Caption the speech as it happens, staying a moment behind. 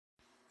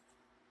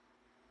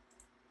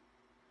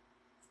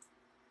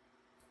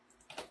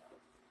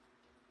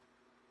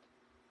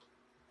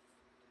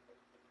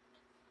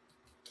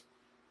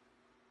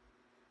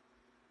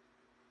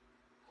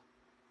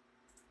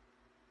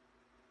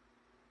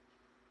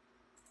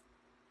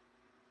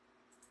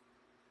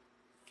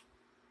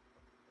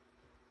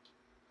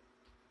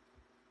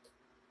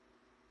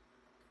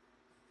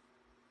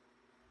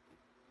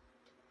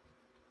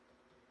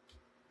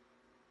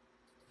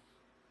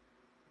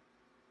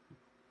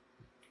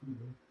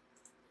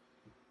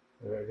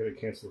All right, I gotta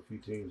cancel a few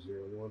teams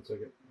here. 1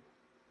 second.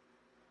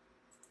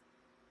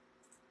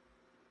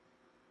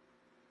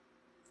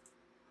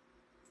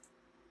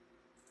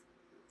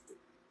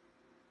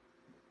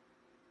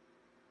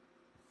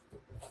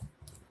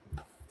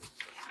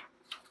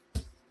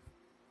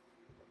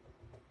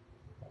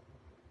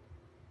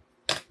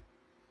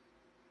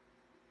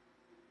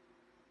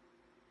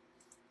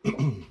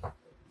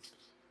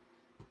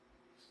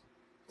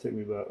 Take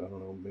me about, I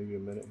don't know, maybe a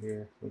minute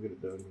here. We'll get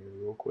it done here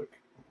real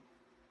quick.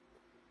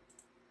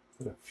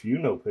 Got a few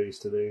no pays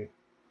today.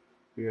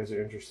 If you guys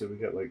are interested, we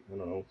got like, I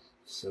don't know,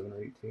 7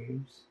 or 8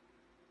 teams.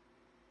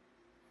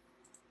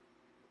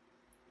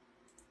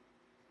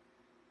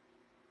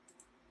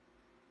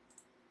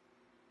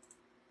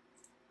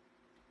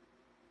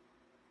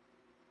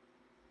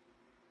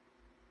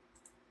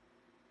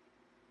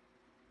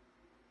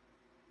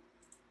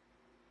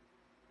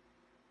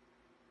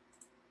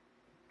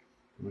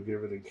 Let me get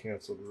everything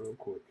canceled real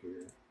quick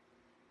here.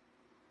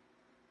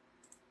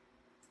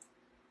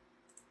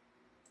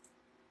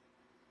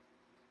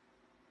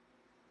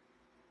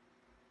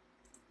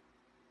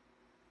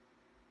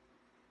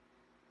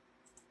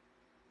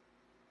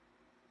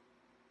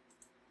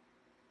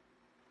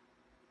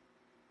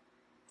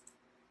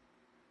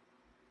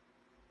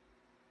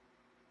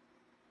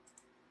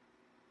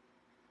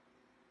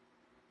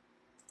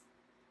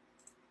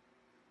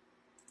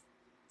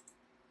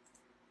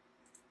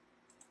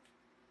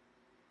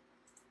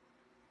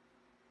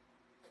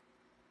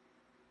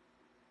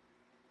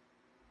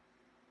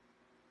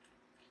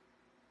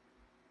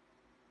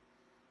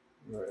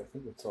 All right, I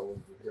think that's all over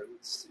here.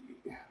 Let's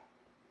see.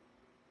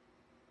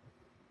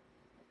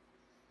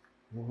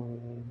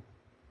 1,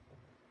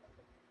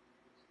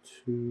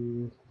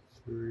 2,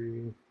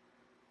 3,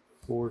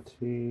 4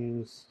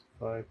 teams,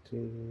 5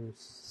 teams,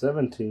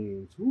 7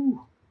 teams.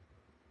 Woo!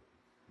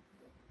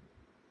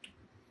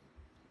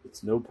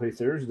 It's no pay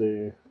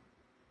Thursday.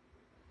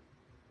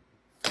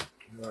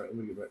 All right, let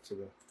me get back to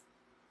the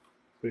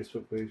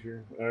Facebook page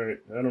here. All right,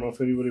 I don't know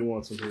if anybody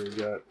wants them here. We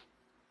got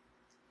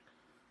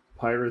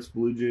Pirates,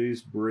 Blue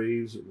Jays,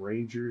 Braves,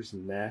 Rangers,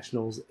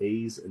 Nationals,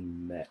 A's,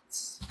 and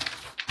Mets.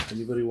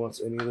 Anybody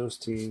wants any of those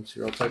teams?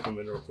 Here, I'll type them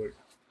in real quick.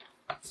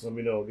 Let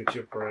me know. I'll get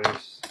you a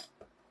price.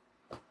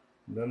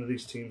 None of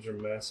these teams are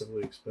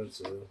massively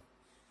expensive.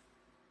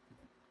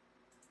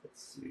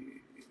 Let's see.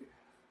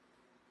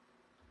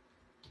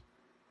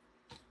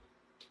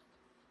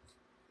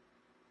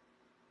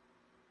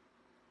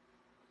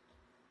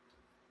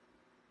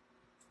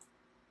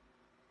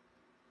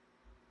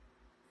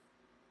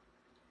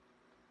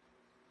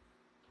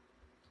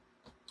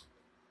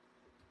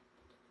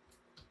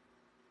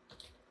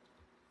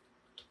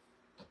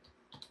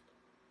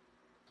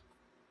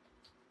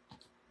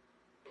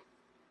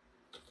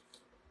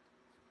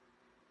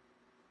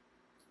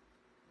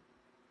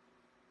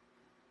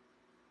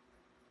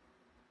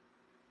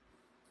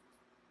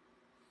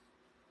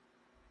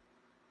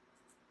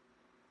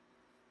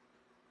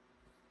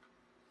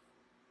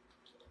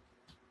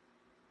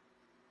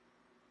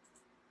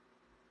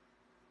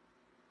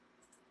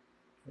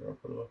 I'll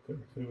put them up there.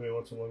 If anybody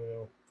wants them, let me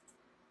know.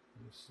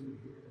 Let me see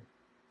here.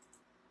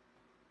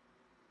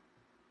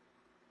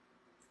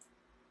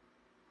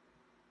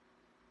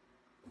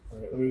 All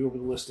right, let me go over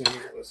the listing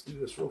here. Let's do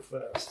this real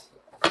fast.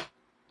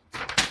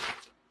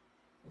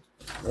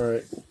 All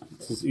right,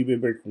 this is eBay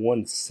break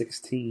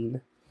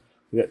 116.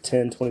 We got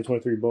 10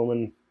 2023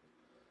 Bowman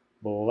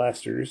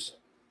Blasters.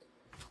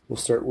 We'll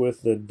start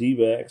with the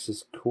D-backs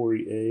is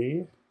Corey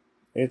A.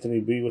 Anthony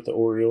B with the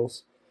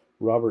Orioles.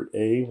 Robert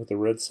A with the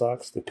Red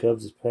Sox. The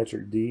Cubs is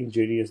Patrick D.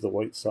 JD is the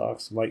White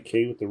Sox. Mike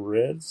K with the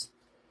Reds.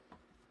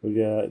 We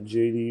got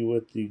JD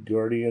with the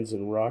Guardians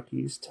and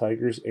Rockies.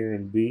 Tigers,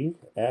 Aaron B.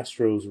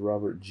 Astros,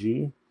 Robert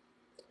G.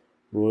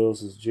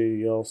 Royals is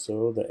JD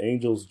also. The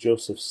Angels,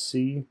 Joseph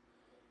C.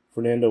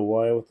 Fernando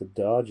Y with the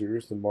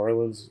Dodgers. The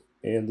Marlins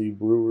and the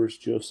Brewers,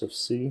 Joseph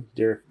C.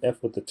 Derek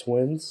F with the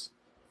Twins.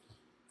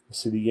 Let's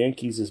see, the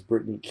Yankees is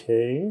Brittany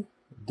K.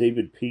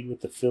 David P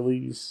with the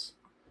Phillies.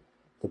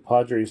 The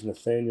Padres,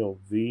 Nathaniel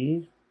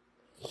V.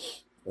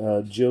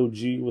 Joe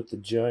G with the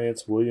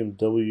Giants. William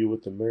W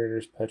with the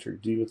Mariners.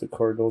 Patrick D with the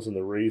Cardinals. And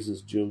the Rays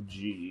is Joe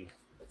G.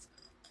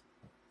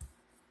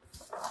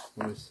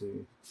 Let me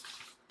see.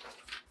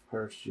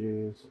 Pirates,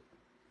 Jays.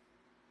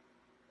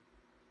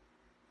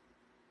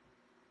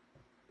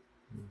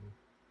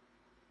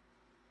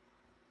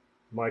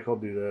 Mike, I'll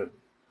do that.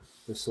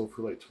 They sold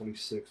for like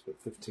 26,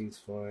 but 15's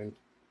fine.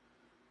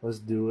 Let's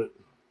do it.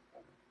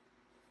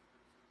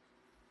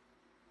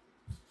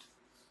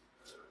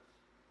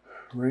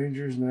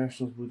 Rangers,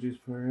 Nationals, Blue Jays,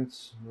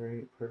 Pirates.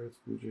 Pirates,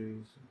 Blue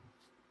Jays.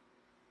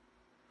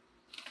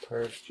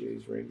 Pirates,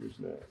 Jays, Rangers,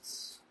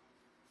 Nats.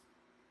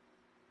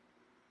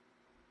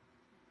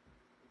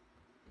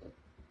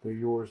 They're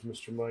yours,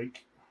 Mr.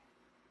 Mike.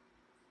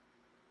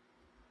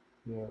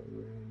 Yeah,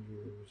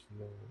 Rangers,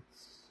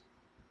 Nats.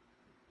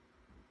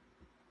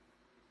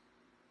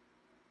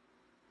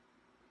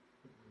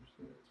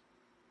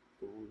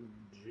 Blue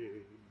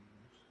Jays.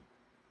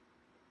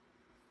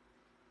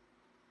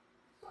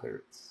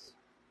 Pirates.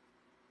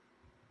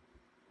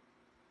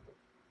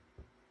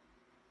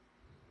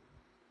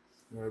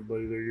 All right,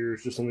 buddy, they're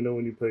yours. Just let me know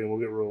when you play and we'll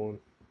get rolling.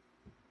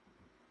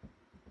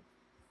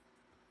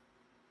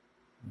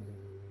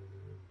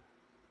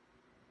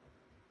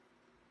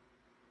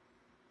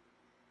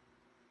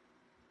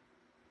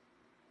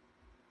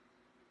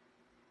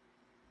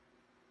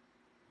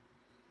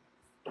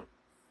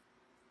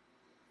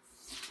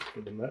 For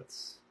the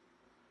Mets.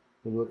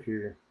 And look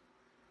here.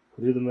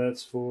 We'll do the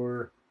Mets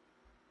for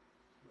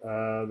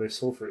they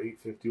sold for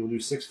 $850. We'll do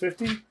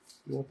 $650.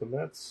 You want the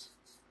Mets?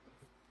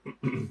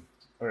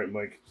 All right,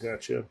 Mike.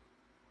 Gotcha.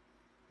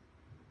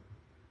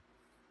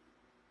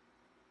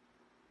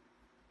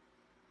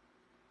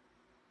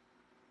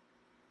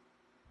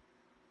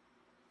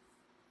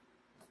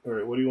 All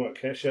right. What do you want?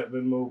 Cash App,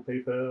 Venmo,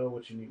 PayPal?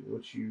 What you need?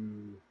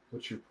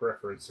 What's your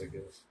preference? I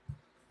guess.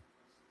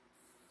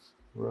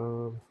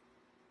 Rob.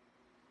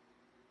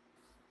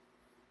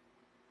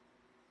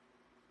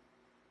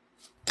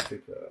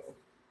 PayPal.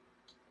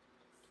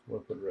 I'll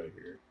put it right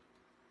here.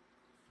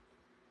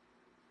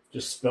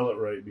 Just spell it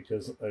right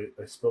because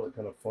I spell it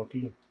kind of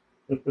funky.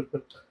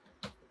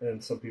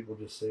 And some people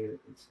just say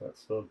it's not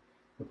spelled.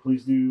 But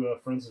please do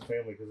friends and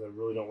family because I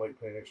really don't like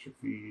paying extra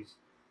fees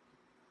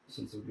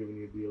since I'm giving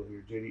you a deal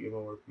here.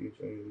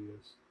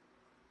 JDMORPHIS.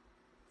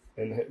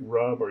 And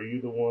Rob, are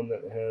you the one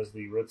that has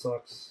the Red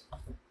Sox?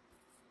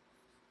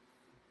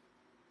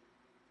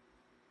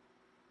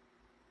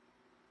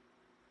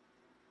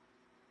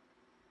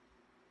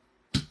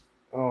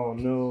 Oh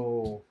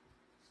no.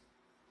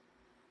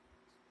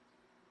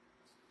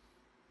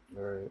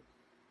 Alright.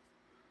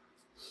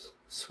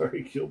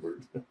 Sorry,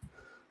 Gilbert.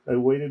 I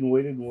waited and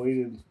waited and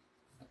waited.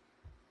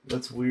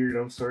 That's weird.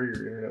 I'm sorry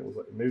your internet was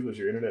like, maybe it was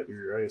your internet or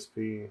your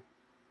ISP.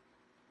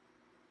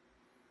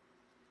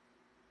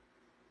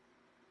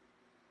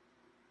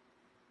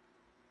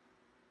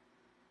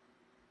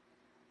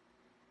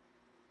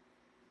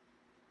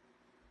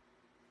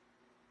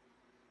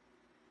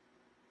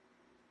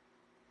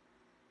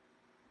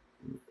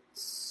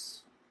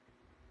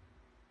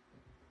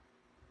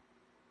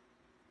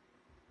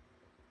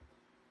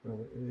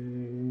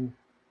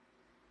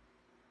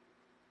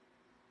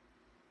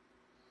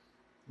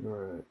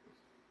 Alright.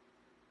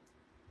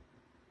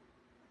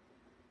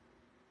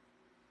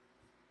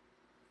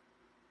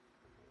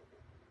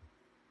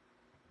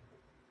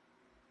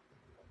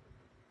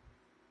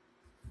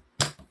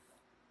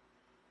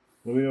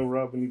 Let me know,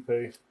 Rob, when you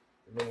pay, and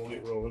then we'll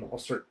get rolling. I'll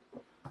start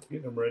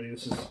getting them ready.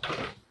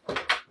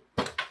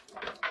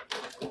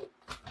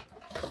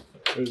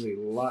 There's a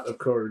lot of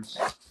cards.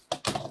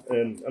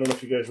 And I don't know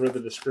if you guys read the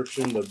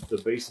description.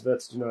 The base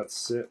vets do not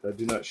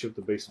ship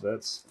the base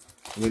vets.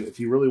 I mean, if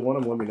you really want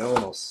them, let me know,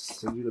 and I'll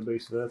send you the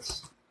base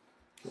vets.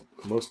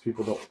 Most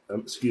people don't.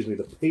 Excuse me,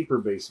 the paper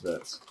base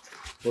vets.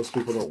 Most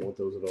people don't want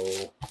those at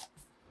all.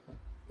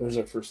 There's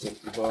our first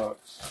empty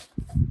box.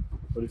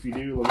 But if you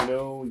do, let me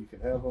know. You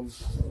can have them.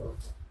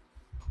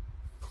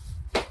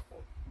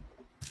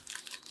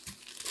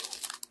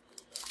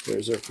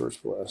 There's our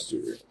first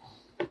blaster.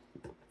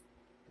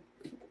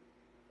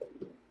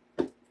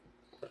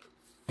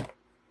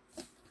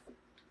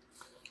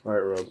 All right,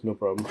 Rob, no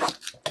problem.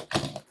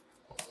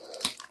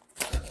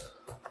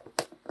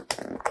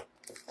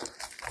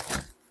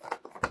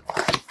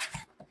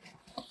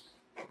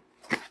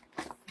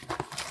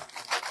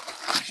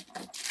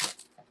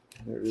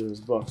 There is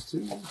box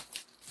 2.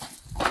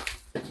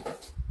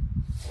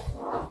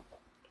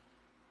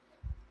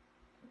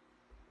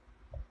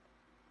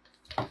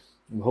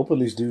 I'm hoping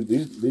these have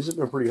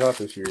been pretty hot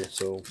this year,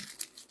 so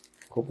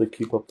hope they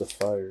keep up the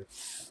fire.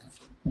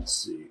 Let's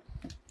see.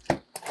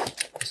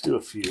 Let's do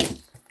a few.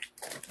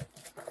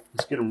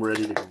 Let's get them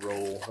ready to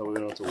roll. That way we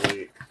don't have to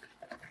wait.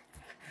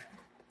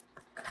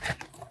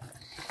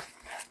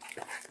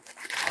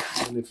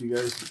 And if you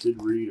guys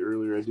did read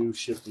earlier, I do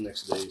ship the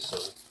next day, so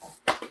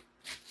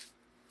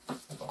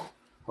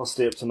I'll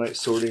stay up tonight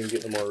sorting and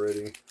getting them all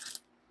ready.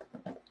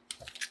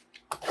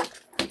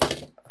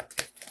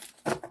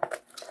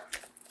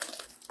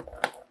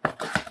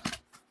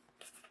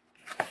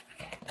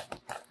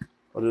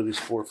 I'll do these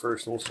 4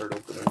 first and we'll start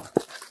opening.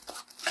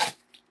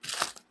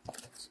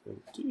 It's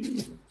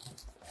empty.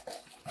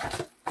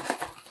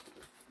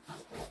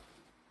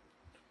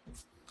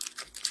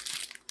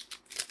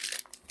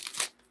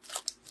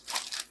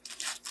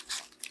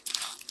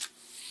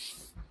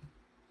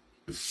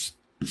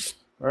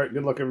 All right,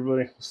 good luck,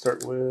 everybody. Let's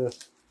start with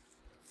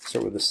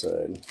this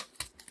side.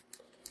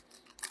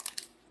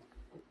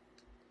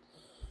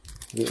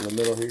 Get in the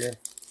middle here.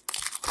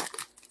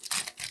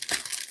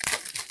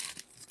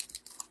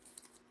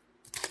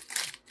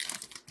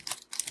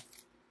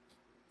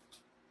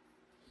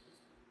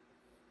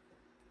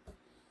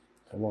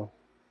 Come on.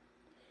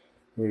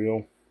 Here we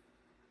go.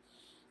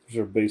 There's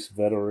our base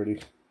vet already.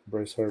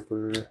 Bryce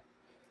Harper.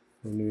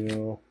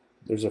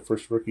 There's our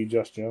first rookie,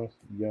 Josh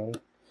Young.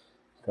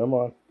 Come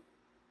on.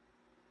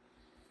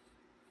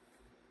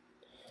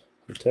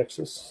 For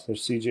Texas,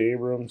 there's C.J.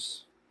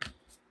 Abrams.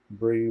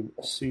 Brave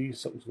C.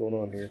 Something's going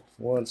on here.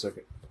 1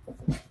 second.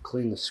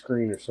 Clean the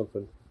screen or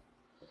something.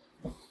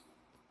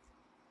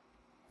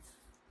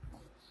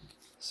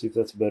 See if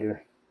that's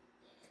better.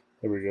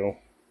 There we go.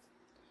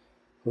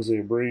 Jose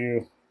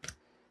Abreu.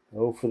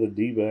 Oh, for the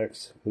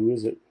D-backs. Who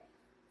is it?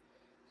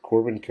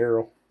 Corbin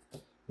Carroll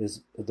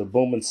is the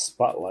Bowman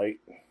Spotlight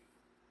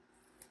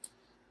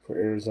for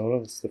Arizona.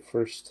 It's the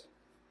first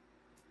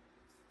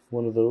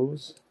one of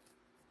those.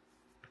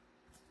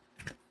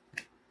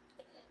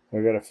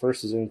 I got a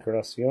first is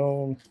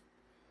Encarnacion.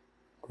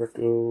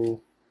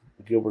 Greco.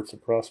 Gilbert's a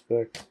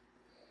prospect.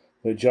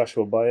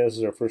 Joshua Baez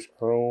is our first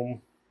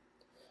Chrome.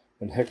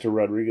 And Hector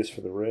Rodriguez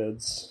for the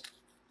Reds.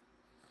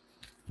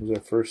 Here's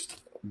our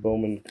first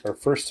Bowman, our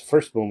first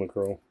Bowman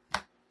Chrome.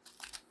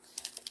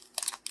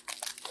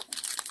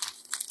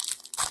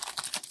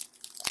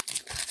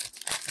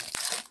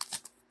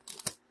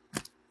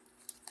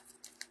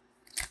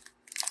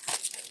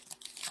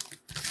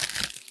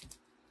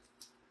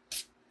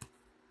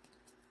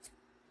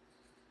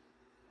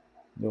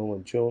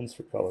 Nolan Jones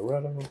for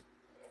Colorado.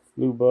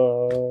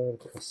 Luba.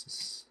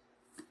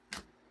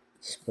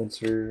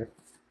 Spencer.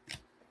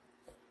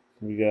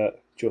 We got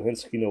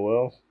Johanski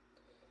Noel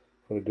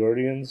for the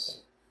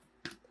Guardians.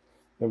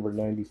 Number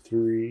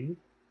 93.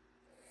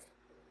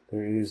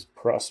 There is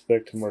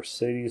prospect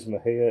Mercedes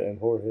Mejia and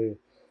Jorge.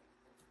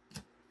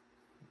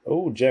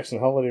 Oh, Jackson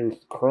Holiday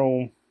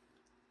Chrome.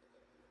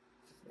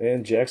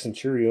 And Jackson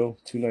Churio.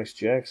 Two nice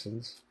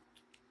Jacksons.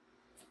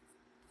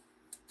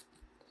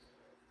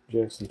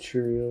 Jackson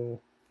Churio.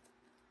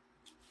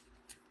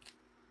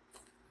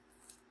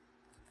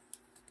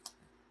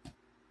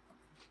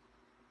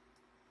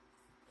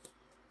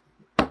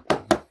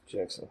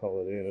 Jackson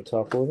Holiday in the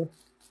top order.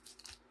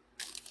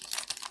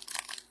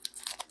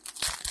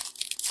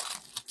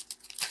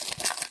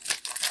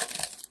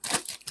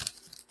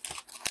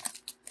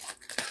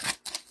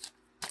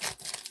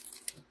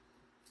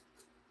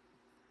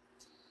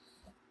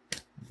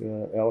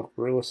 Got Alec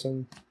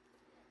Burleson,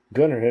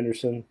 Gunnar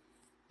Henderson,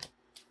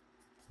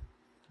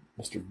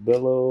 Mr.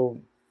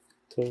 Bello,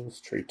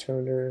 Trey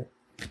Turner.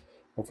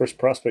 Our first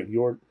prospect,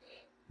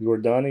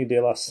 Yordani De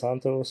Los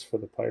Santos for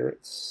the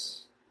Pirates.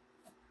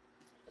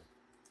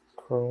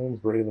 Chrome,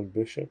 Braylon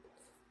Bishop.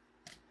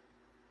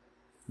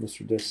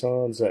 Mr.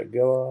 Deson, Zach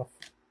Geloff.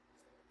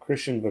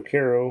 Christian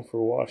Vaquero for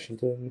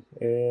Washington.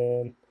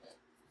 And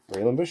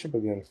Braylon Bishop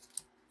again.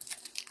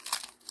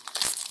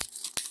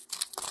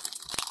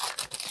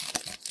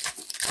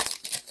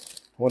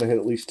 I want to hit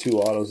at least 2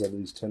 autos out of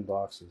these 10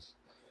 boxes.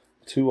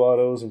 2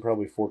 autos and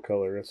probably 4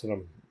 color. That's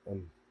what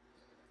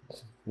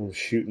I'm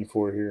shooting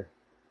for here.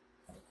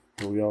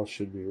 We all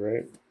should be,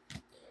 right?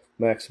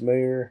 Max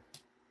Mayer.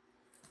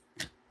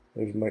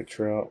 There's Mike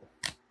Trout.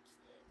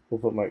 We'll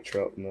put Mike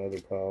Trout in the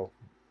other pile.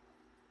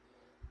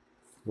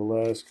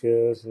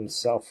 Velasquez and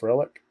Sal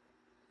Frelick.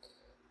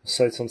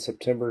 Sights on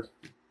September.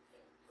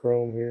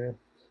 Chrome here.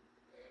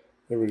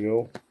 There we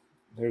go.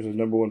 There's a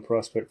number 1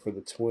 prospect for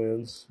the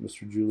Twins,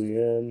 Mr.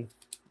 Julian.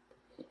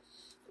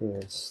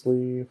 And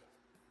sleeve.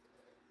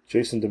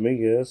 Jason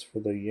Dominguez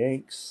for the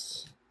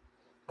Yanks.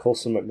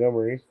 Colson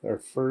Montgomery, our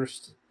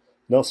first.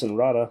 Nelson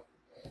Rada.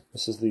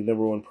 This is the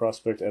number 1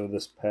 prospect out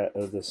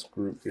of this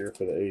group here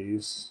for the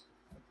A's.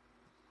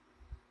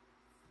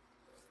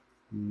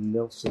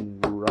 Nelson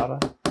Rada.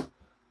 Let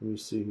me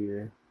see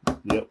here.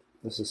 Yep,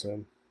 this is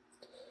him.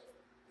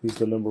 He's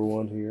the number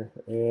 1 here.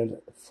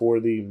 And for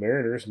the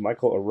Mariners,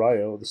 Michael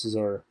Arroyo. This is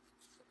our,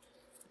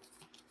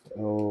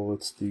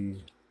 it's the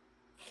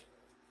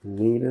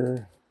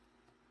Lunar.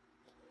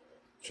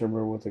 I can't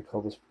remember what they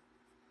call this.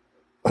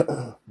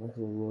 Michael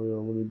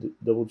Arroyo. Let me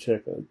double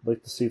check. I'd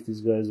like to see if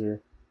these guys are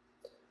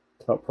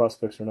top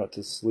prospects or not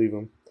to sleeve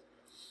them.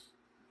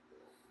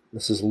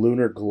 This is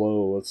Lunar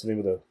Glow. That's the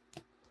name of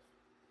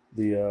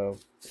the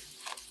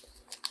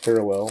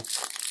parallel.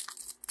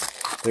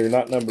 They're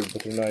not numbered,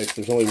 but they're nice.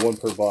 There's only 1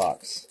 per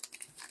box.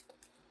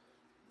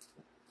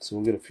 So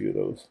we'll get a few of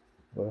those.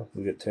 Well,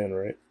 we get 10,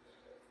 right?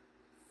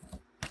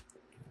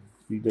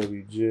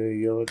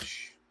 BWJ,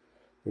 Yelich.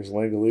 There's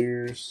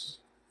Langoliers.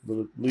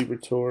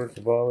 Libertor,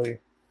 Cavalli.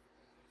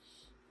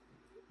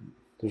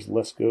 There's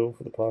Lesko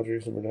for the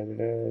Padres, number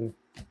 99.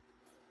 It's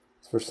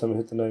the first time I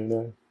hit the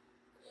 99.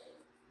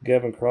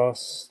 Gavin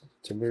Cross,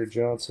 Tamir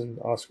Johnson,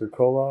 Oscar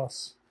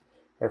Colas.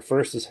 Our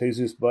first is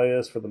Jesus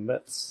Baez for the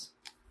Mets.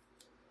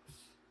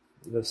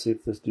 Let's see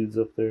if this dude's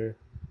up there.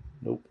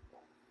 Nope.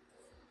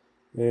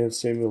 And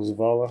Samuel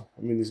Zavala.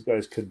 I mean, these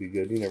guys could be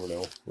good. You never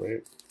know,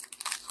 right?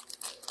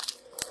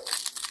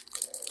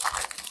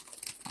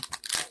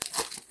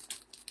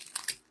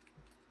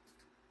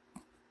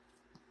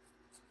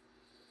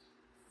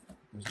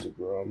 There's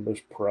DeGrom.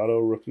 There's Prado,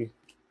 rookie.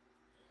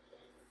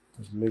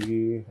 There's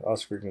Miggy,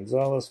 Oscar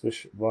Gonzalez,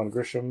 Vaughn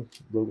Grisham,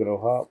 Logan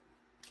O'Hop,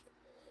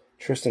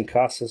 Tristan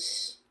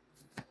Casas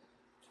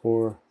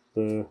for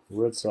the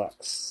Red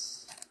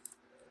Sox.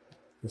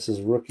 This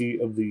is Rookie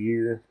of the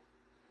Year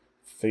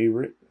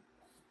favorite.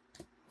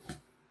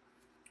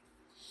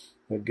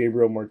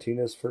 Gabriel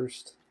Martinez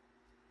first.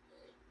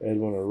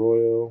 Edwin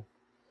Arroyo,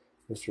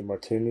 Mr.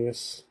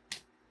 Martinez.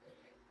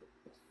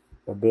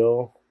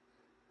 Abel,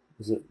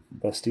 is it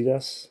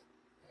Bastidas?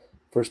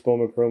 First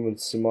Bowman Chrome and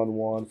Simon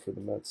Juan for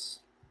the Mets.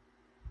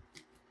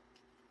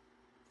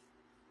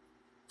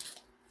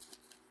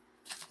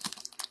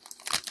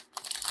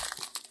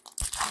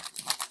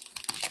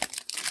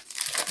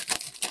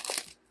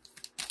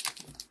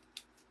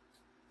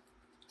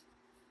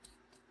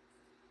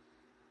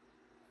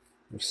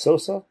 There's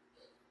Sosa.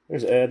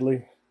 There's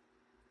Adley.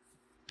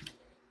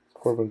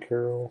 Corbin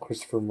Carroll.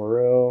 Christopher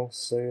Morel.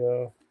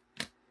 Seiya.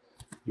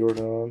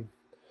 Jordan.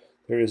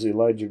 There is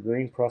Elijah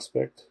Green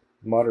prospect.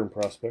 Modern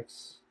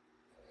prospects.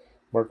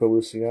 Marco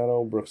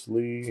Luciano. Brooks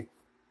Lee.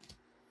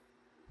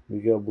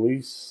 Miguel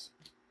Bleis.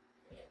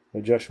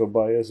 And Joshua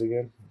Baez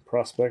again.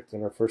 Prospect.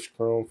 And our first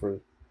chrome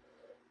for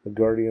the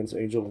Guardians.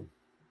 Angel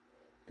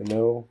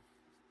Gano.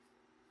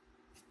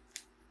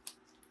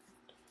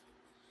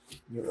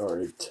 There are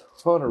a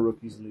ton of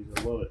rookies in these.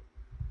 I love it.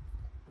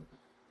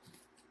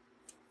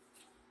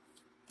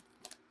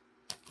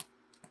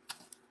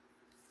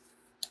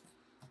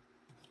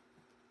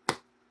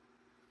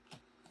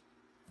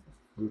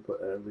 We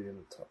put Adley in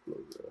the top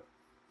loader.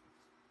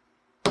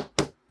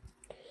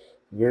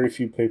 Very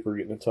few paper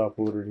getting a top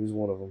loader. He's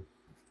one of them.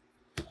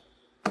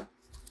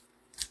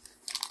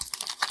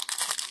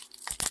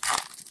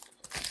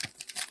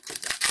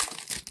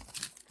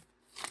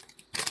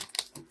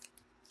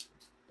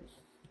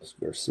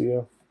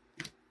 Garcia,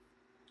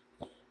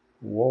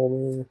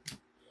 Walner,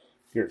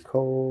 Garrett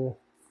Cole,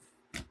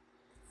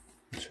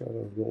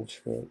 Machado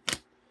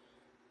Goldschmidt.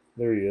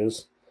 There he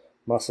is.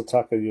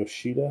 Masataka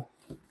Yoshida.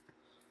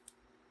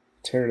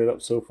 Tearing it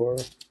up so far.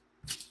 This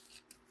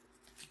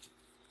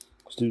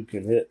dude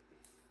can hit.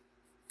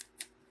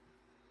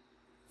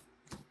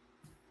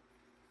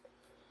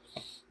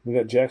 We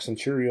got Jackson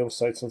Churio,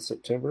 sights in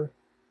September.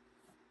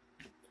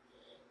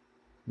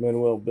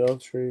 Manuel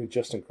Beltre,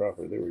 Justin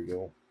Crawford. There we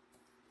go.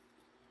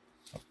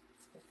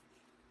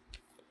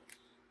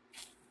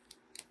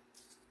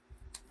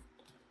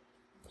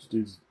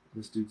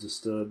 This dude's a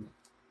stud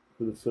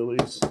for the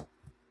Phillies.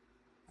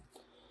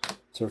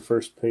 It's our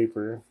first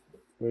paper.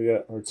 We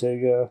got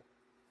Ortega.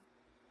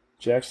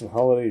 Jackson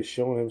Holiday is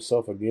showing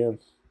himself again.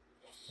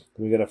 And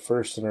we got a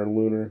first in our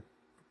lunar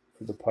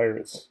for the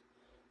Pirates.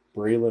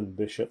 Braylon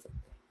Bishop.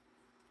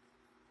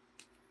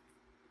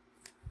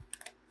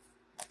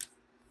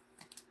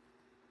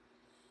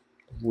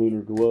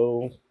 Lunar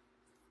Glow.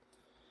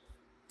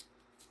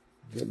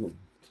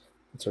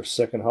 It's our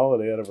second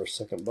holiday out of our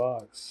second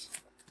box.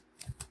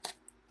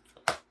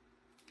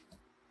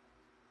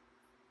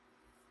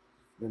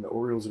 And the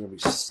Orioles are going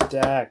to be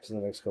stacked in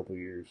the next couple of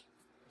years.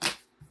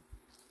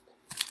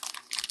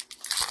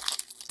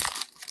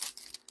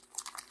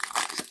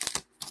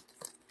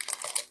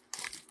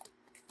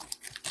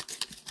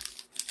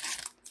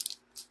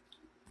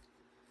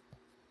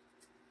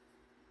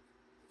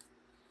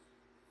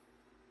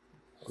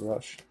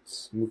 Rush,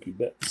 Mookie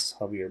Betts,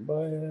 Javier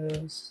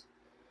Baez,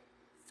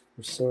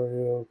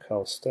 Rosario,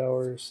 Kyle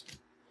Stowers,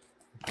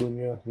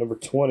 Acuna. Number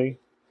 20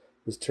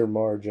 is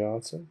Termar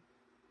Johnson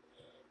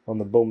on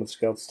the Bowman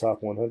Scouts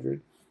Top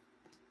 100.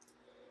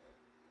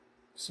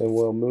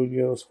 Samuel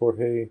Munoz,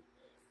 Jorge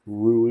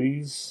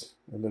Ruiz,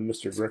 and then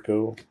Mr.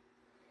 Greco.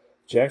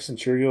 Jackson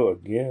Churio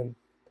again,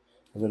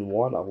 and then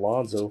Juan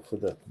Alonso for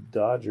the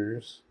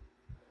Dodgers.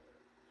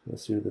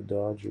 Let's see the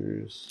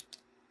Dodgers.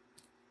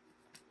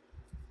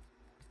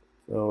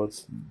 Oh,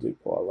 it's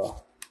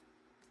Depala.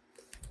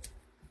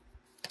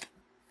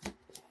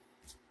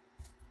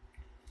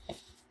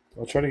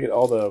 I'll try to get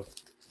all the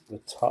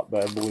top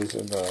bad boys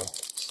in the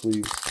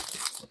sleeves.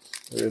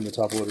 Or in the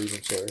top loaders,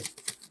 I'm sorry.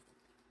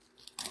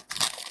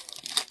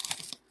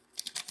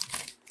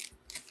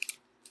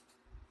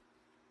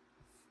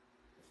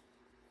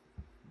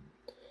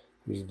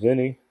 There's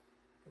Vinny.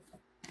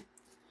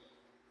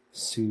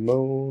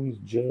 Simone,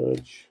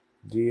 Judge,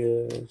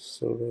 Diaz,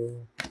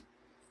 Soto,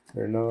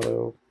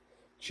 Arenado.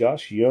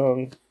 Josh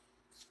Young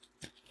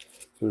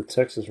for the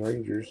Texas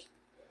Rangers.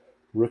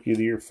 Rookie of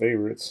the Year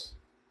favorites.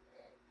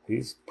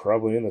 He's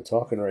probably in the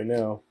talking right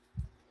now.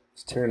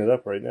 He's tearing it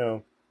up right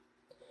now.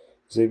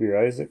 Xavier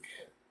Isaac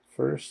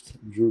first.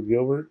 Drew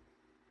Gilbert.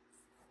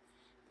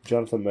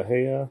 Jonathan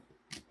Mejia.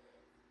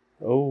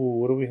 Oh,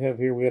 what do we have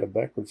here? We had a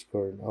backwards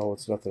card. Oh,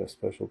 it's nothing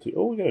special too.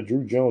 Oh, we got a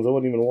Drew Jones. I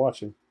wasn't even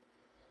watching.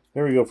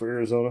 There we go for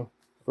Arizona.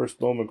 First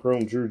Bowman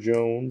Chrome, Drew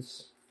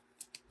Jones.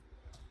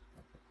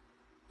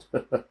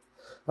 I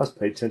was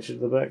paying attention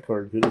to the back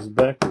card because it's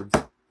backwards.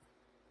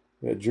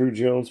 We got Drew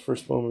Jones,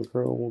 first Bowman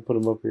Chrome. We'll put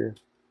him up here.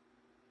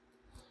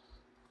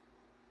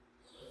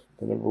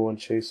 The number one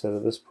chase out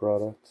of this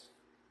product.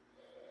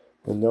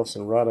 And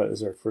Nelson Rada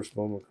is our first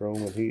Bowman Chrome,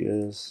 and he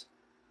is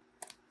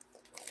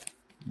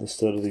the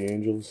stud of the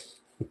Angels.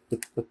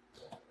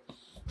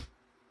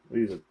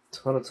 We use a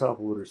ton of top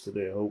loaders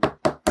today, I hope.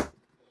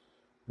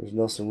 There's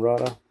Nelson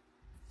Rada.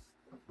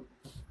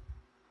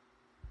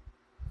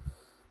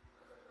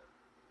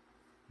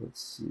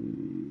 Let's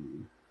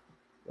see.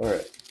 All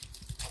right.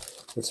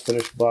 Let's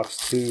finish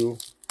box 2.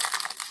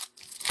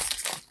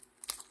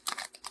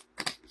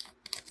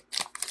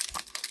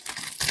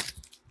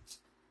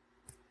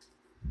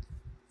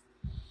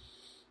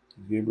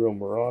 Gabriel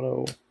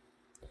Morano.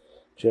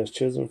 Jazz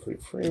Chisholm, Freddie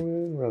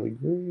Freeman, Riley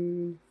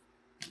Green,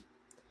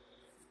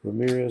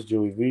 Ramirez,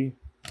 Joey V.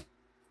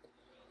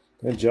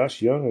 And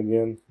Josh Young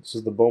again. This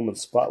is the Bowman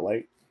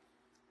Spotlight.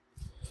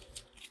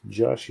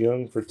 Josh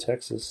Young for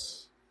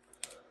Texas.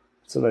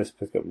 It's a nice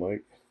pickup,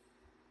 Mike.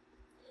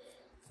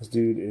 This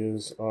dude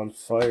is on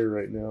fire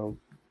right now.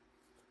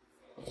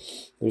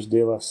 There's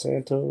De Los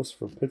Santos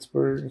for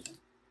Pittsburgh.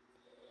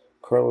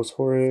 Carlos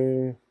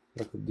Jorge,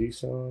 Michael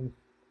Deson.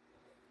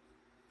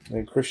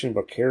 And Christian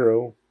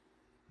Vaquero,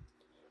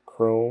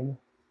 Chrome.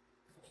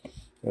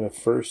 And a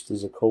first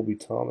is a Colby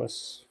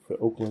Thomas for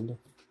Oakland.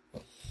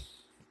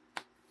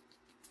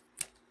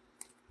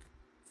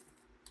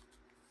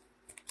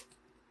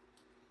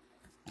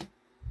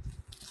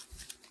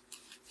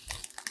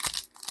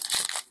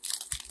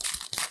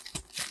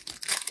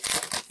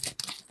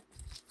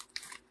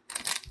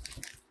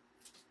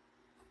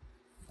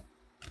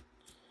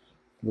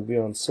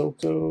 Le'Veon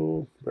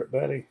Soto, Brett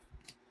Batty,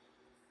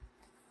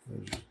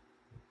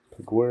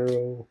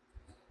 Peguero,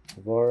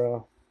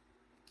 Navarra.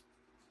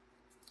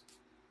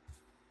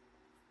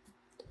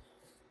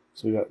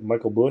 So we got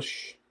Michael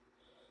Bush,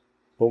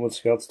 Bowman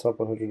Scouts top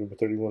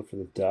 131 for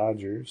the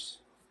Dodgers.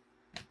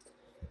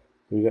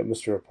 We got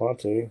Mr.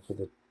 Aponte for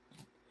the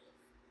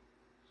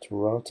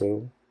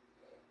Toronto.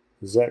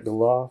 Zach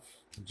Galoff,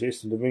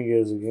 Jason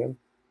Dominguez again.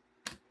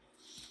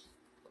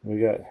 We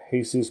got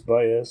Jesus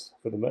Baez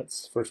for the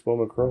Mets, first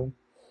Bowman Chrome,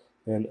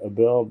 and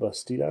Abel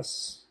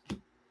Bastidas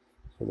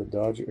for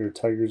the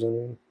Tigers. I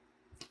mean,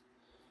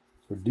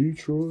 for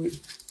Detroit.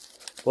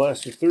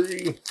 Blaster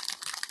 3.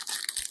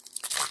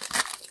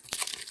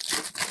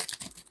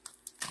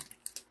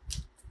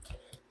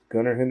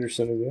 Gunnar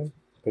Henderson again,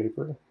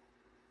 paper.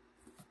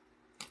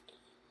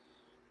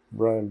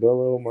 Brian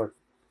Bello, Mark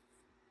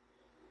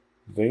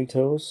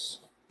Ventos,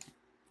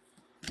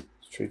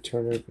 Trey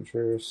Turner,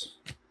 Contreras.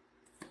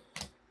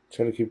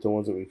 Trying to keep the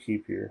ones that we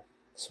keep here.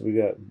 So we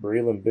got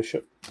Braylon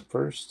Bishop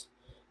first,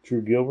 Drew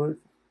Gilbert,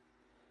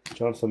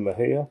 Jonathan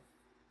Mejia,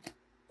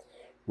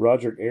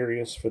 Roderick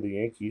Arias for the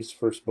Yankees,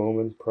 first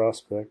Bowman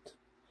prospect,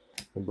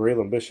 and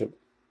Braylon Bishop,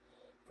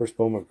 first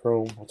Bowman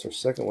Chrome. What's our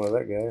second one of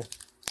that guy?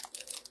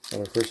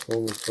 On our first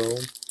Bowman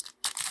Chrome.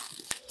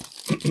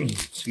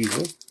 Excuse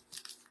me.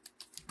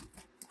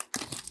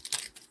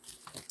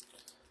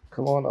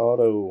 Come on,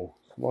 auto.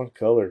 Come on,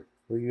 color.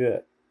 Where you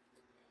at?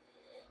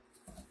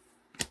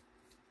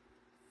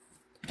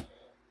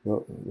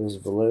 No, there's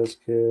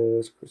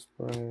Velasquez, Chris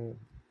Bryant,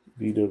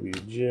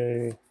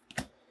 BWJ.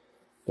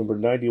 Number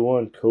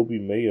 91, Kobe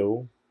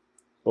Mayo,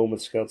 Bowman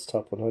Scouts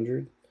top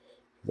 100,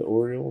 the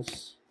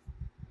Orioles.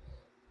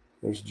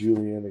 There's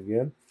Julian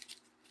again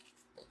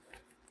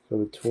for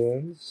the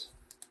Twins.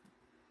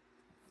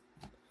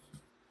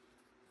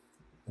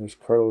 There's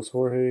Carlos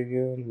Jorge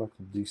again,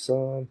 Michael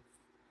Deson.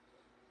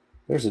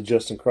 There's a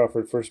Justin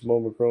Crawford, first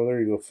Bowman Chrome.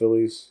 There you go,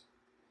 Phillies.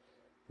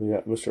 We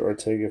got Mr.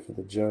 Ortega for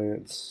the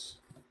Giants.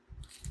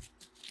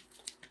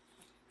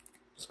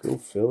 Let's go,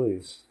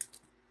 Phillies.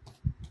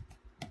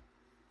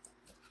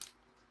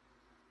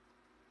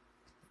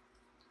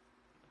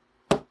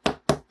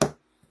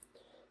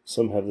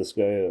 Some have this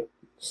guy a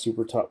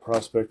super top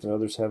prospect, and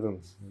others have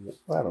him,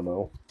 I don't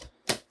know,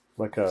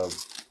 like a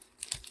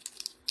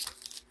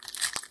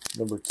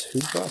number 2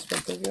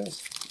 prospect, I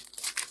guess.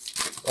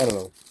 I don't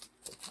know.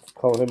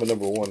 Calling him a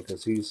number 1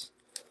 because he's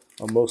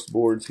on most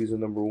boards. He's a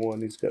number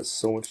 1. He's got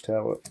so much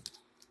talent.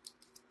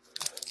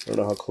 I don't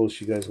know how close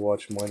you guys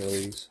watch minor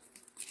leagues.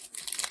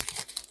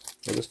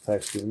 Well, this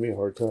pack's giving me a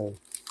hard time.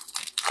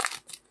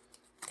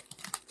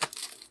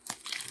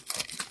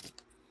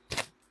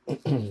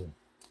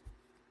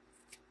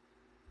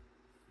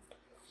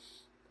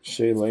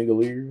 Shea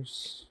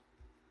Langoliers.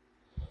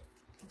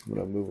 I'm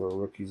going to move our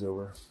rookies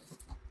over.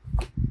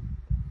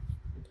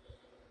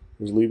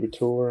 There's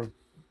Liberatore,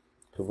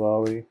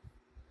 Cavalli.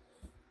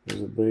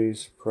 There's a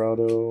base,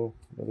 Prado,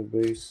 another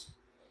base.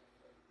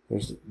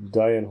 There's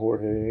Diane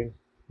Jorge,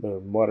 the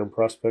modern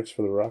prospects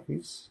for the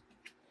Rockies.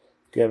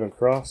 Gavin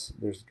Cross,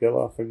 there's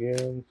Geloff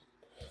again.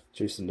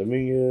 Jason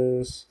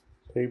Dominguez,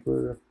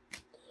 paper.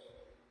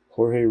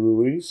 Jorge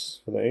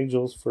Ruiz for the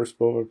Angels, first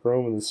Bowman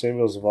Chrome, and then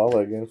Samuel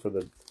Zavala again for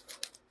the,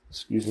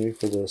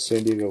 for the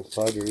San Diego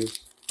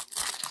Padres.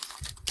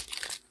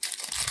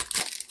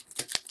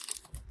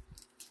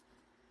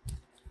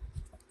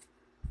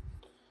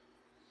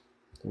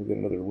 We got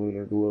another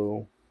Lunar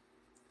Glow.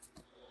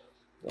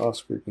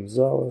 Oscar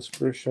Gonzalez,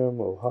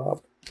 Grisham,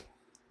 O'Hop.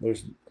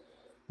 There's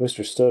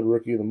Mr. Stud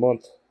Rookie of the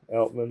Month,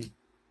 Altman.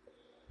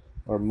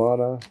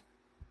 Armana.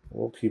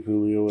 We'll keep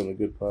Julio in a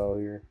good pile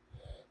here.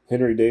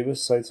 Henry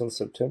Davis, sights on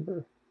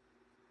September.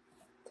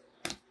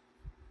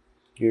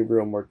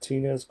 Gabriel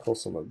Martinez,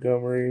 Colson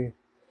Montgomery,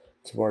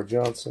 Tamar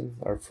Johnson.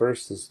 Our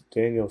first is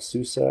Daniel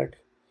Susak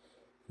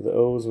for the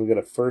O's. We got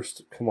a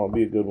first. Come on,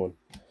 be a good one.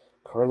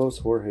 Carlos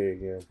Jorge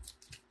again.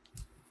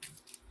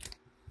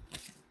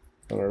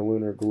 On our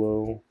Lunar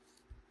Glow.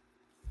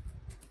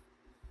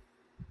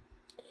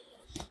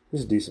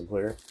 He's a decent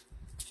player.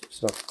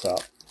 He's not the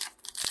top.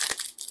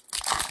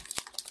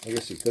 I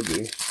guess he could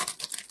be.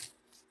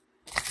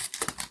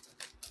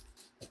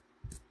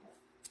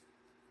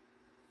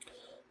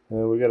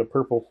 We got a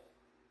purple.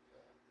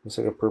 Looks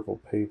like a purple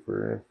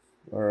paper.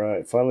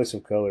 Alright, finally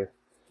some color.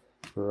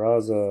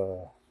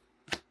 Peraza,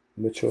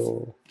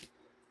 Mitchell,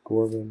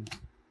 Gorman,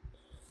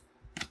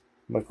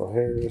 Michael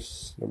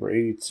Harris, number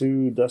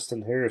 82.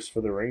 Dustin Harris for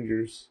the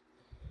Rangers.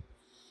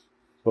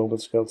 Bowman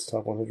Scouts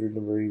top 100,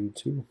 number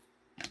 82.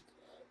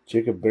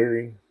 Jacob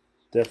Berry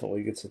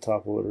definitely gets a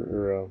top loader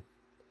or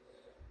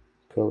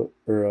color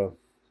or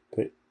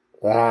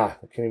I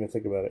can't even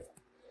think about it.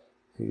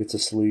 He gets a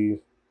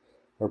sleeve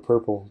or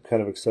purple. I'm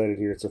kind of excited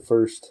here. It's a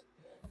first,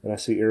 and I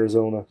see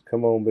Arizona.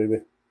 Come on,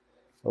 baby.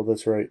 Oh,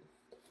 that's right.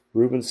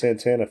 Ruben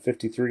Santana,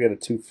 53 out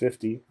of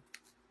 250.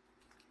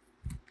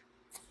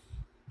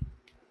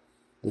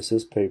 This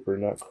is paper,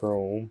 not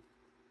chrome.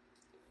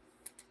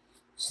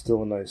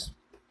 Still a nice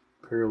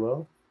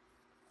parallel.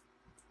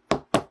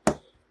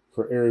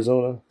 For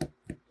Arizona,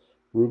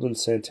 Ruben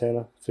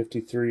Santana,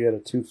 53 out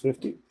of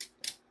 250.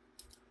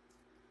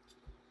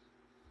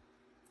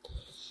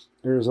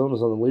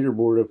 Arizona's on the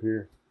leaderboard up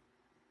here.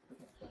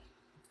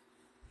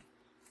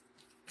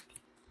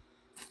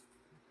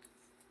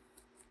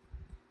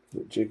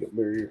 Jacob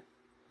Berry.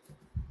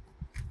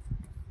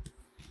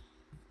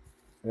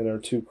 And our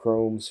two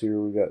chromes here,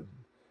 we got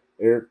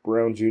Eric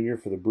Brown Jr.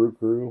 for the Brew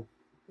Crew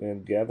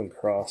and Gavin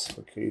Cross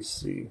for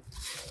KC.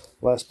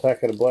 Last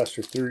pack out of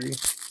Blaster 3.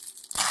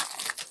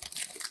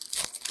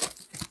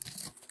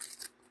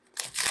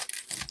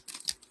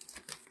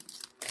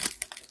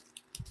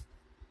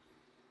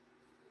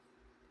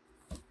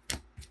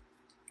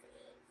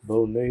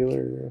 Bo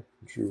Naylor,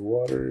 Drew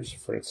Waters,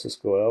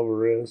 Francisco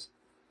Alvarez.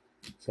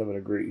 He's having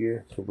a great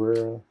year.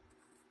 Cabrera.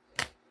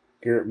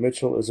 Garrett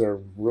Mitchell is our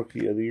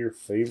Rookie of the Year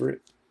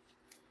favorite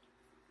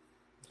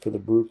for the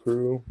Brew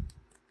Crew.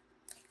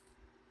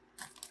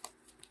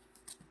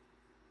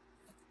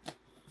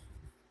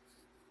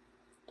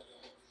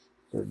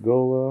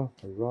 Bergola,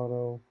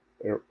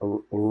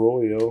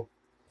 Arroyo.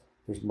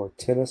 There's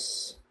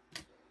Martinez,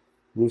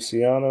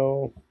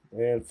 Luciano,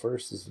 and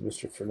first is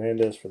Mr.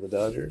 Fernandez for the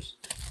Dodgers.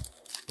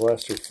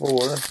 Blaster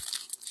 4.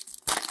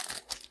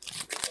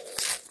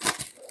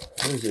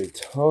 There's a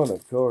ton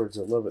of cards.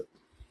 I love it.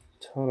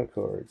 Ton of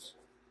cards.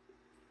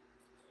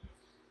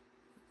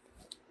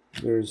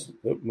 There's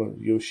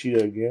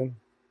Yoshida again.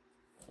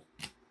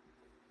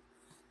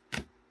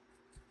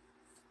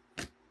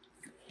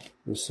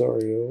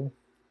 Rosario.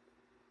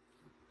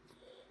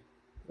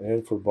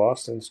 And for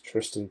Boston's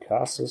Tristan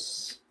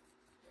Casas.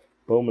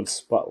 Bowman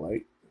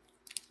Spotlight.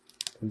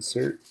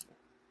 Insert.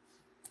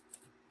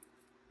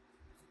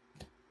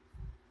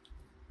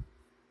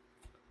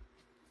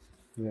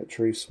 We got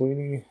Trey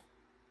Sweeney.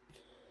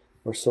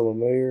 Marcelo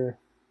Mayer.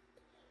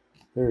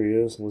 There he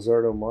is.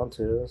 Lizardo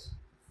Montes.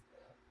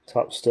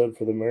 Top stud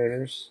for the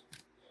Mariners.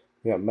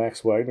 We got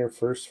Max Wagner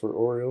first for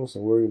Orioles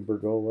and William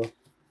Bergola.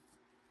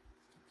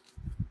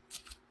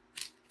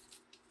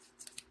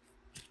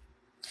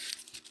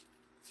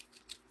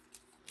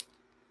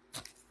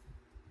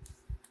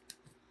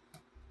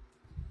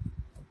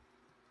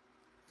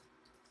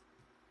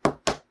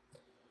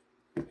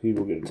 He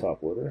will get a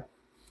top loader.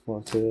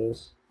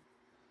 Montes.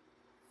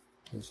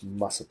 There's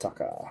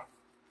Masataka.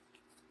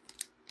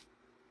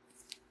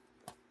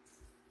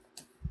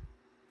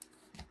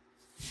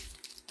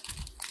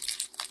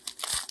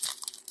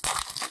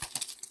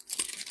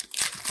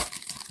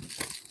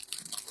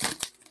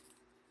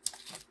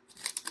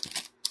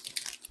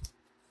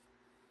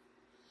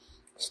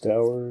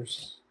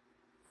 Stowers,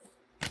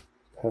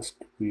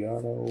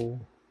 Pasquillano,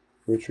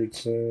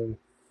 Richardson.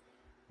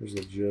 There's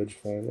the Judge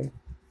finally.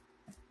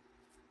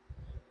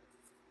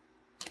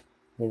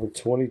 Number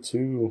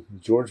 22,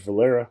 George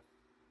Valera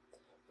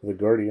for the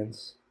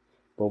Guardians.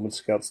 Bowman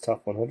Scouts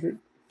top 100.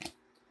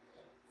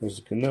 There's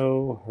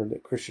Cano,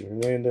 Christian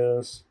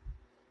Hernandez,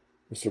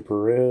 Mr.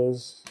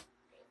 Perez,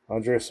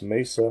 Andres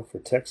Mesa for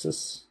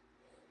Texas,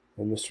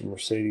 and Mr.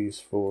 Mercedes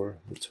for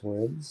the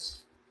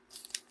Twins.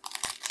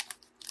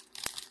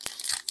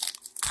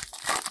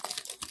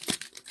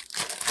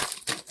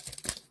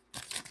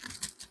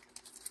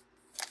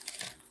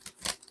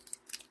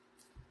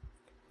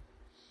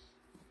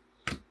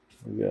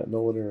 We got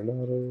Nolan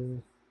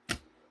Arenado.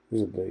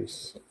 There's a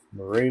base.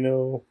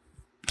 Moreno.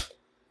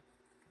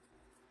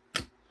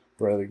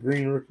 Riley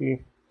Green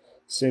rookie.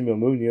 Samuel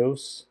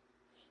Munoz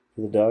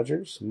for the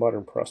Dodgers.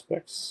 Modern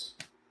Prospects.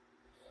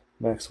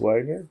 Max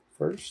Wagner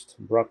first.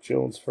 Brock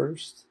Jones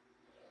first.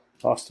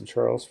 Austin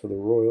Charles for the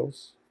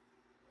Royals.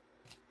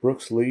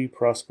 Brooks Lee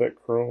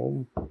Prospect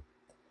Chrome.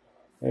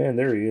 And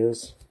there he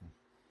is.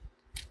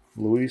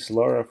 Luis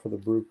Lara for the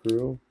Brew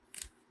Crew.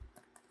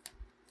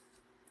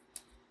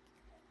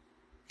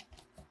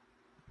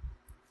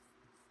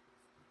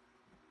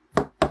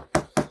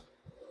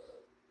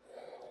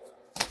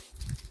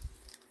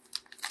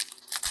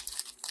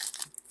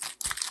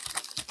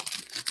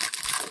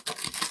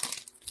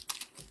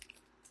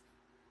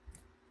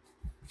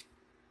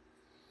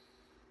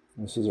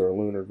 This is our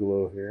Lunar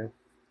Glow here.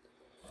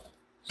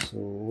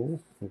 So,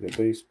 we got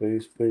base.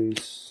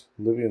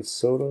 Livian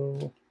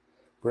Soto,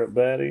 Brett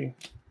Batty,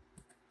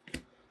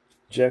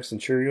 Jackson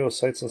Churio,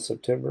 Sights on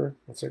September.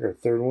 That's like our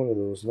third one of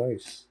those.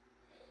 Nice.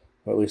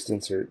 Well, at least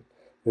insert.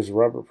 There's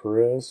Robert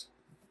Perez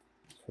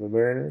for the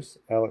Mariners,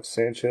 Alex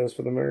Sanchez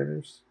for the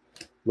Mariners,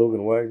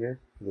 Logan Wagner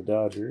for the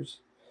Dodgers,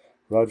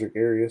 Roderick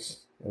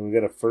Arias. And we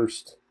got a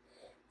first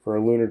for our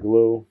Lunar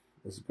Glow.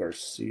 This is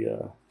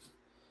Garcia.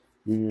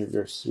 Junior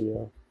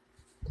Garcia.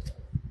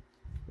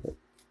 There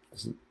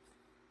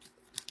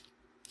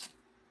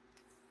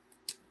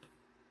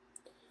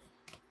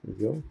we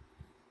go.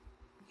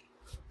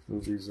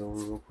 Move these over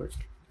real quick.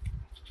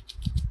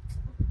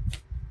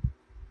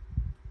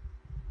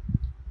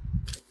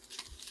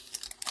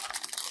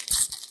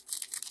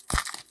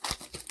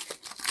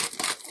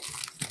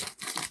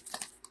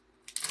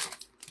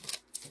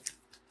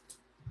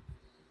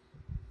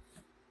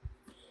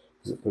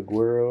 Is it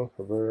Figueroa,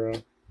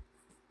 Rivera?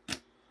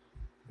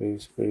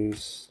 Base,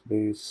 base,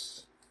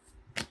 base,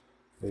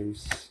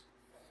 base.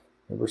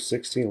 Number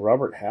 16,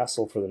 Robert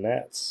Hassel for the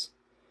Nats.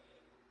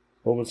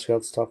 Bowman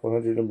Scouts Top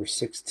 100, number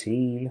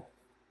 16.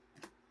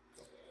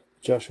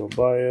 Joshua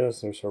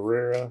Baez. There's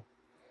Herrera.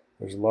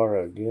 There's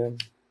Lara again.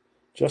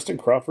 Justin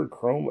Crawford,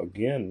 Chrome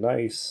again.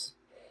 Nice.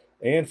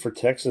 And for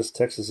Texas,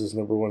 Texas's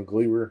number 1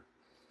 Gleaver,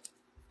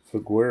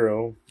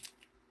 Figueroa.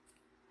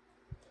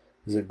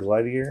 Is it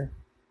Glider?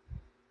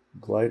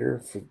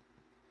 Glider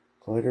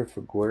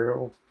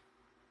Figueroa.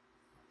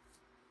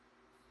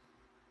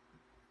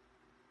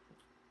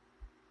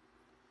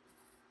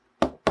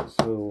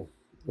 So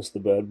that's the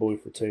bad boy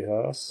for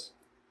Tejas.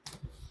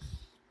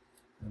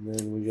 And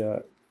then we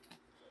got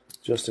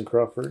Justin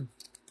Crawford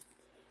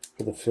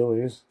for the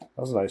Phillies. That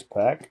was a nice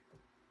pack.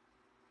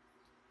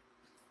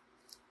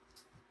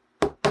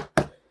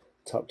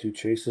 Top 2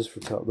 chases for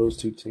those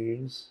 2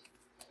 teams.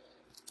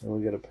 And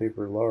we got a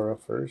paper Lara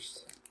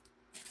first.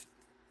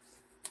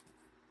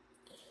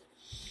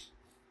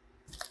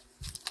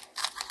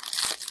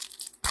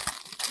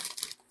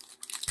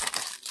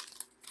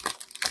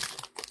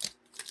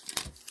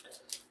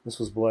 This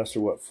was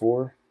blaster, what,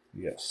 4?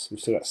 Yes. We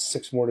still got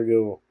 6 more to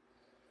go.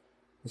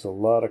 There's a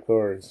lot of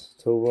cards.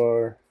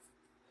 Tovar,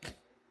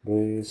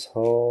 Bays,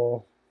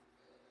 Hall.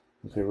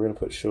 Okay, we're going to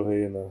put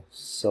Shohei in the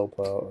sell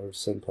pile, or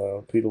send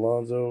pile. Pete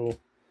Alonso,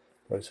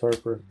 Bryce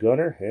Harper,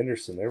 Gunnar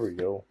Henderson. There we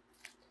go.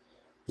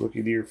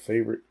 Rookie to your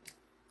favorite.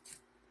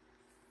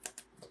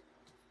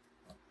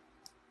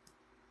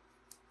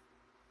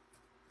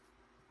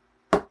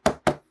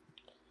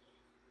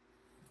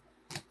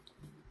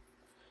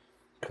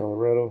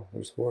 Colorado,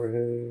 there's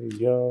Jorge,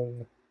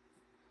 Young,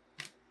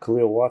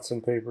 Khalil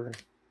Watson paper.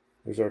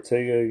 There's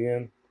Ortega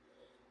again,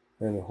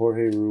 and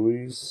Jorge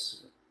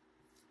Ruiz.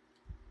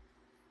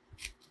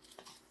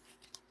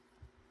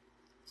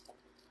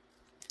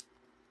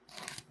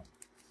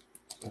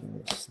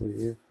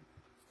 Sleeve.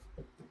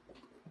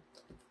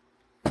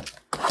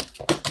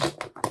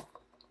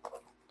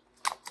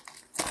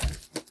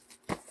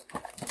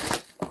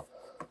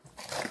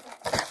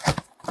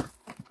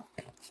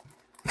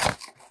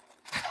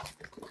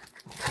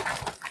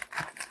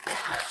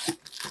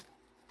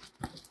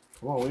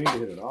 Come on, we need to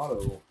hit an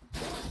auto.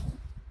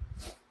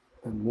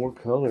 And more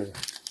color.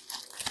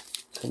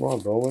 Come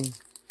on, Bowman.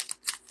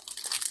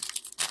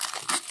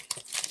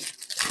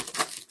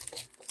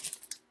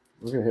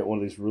 We're going to hit one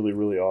of these really,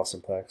 really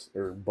awesome packs,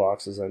 or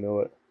boxes, I know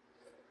it.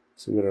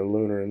 So we got our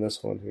Lunar in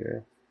this one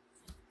here.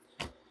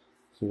 So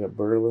we got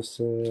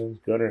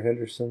Burleson, Gunnar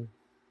Henderson,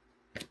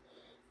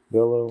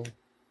 Bello,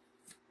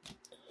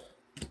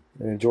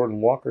 and Jordan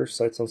Walker,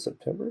 sights on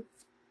September.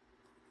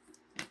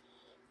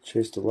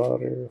 Chase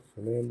DeLauder,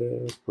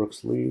 Fernandez,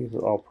 Brooks Lee,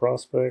 all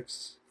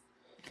prospects.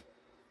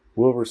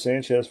 Wilber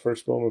Sanchez,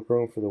 first Bowman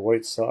Chrome for the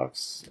White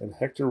Sox, and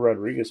Hector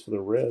Rodriguez for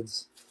the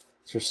Reds.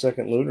 It's your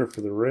second Lunar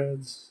for the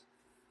Reds.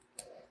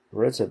 The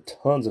Reds have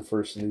tons of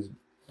firsts in these.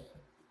 I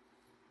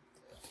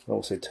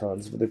won't say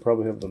tons, but they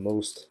probably have the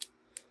most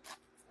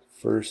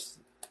first.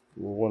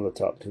 One of the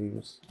top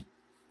teams.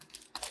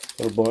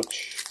 Got a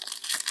bunch.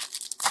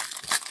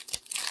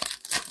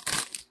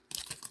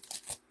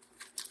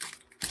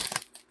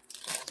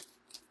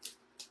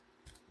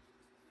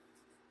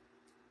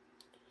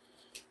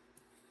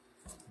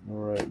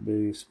 Alright,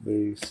 base.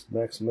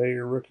 Max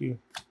Mayer, rookie.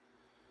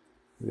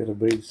 We got a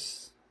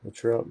base. The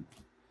Trout.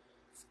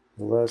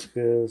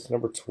 Velasquez.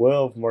 Number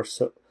 12,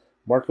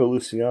 Marco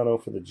Luciano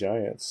for the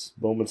Giants.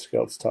 Bowman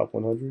Scouts Top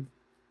 100.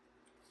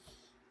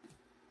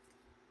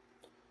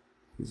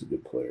 He's a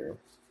good player.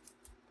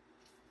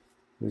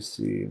 Let me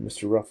see.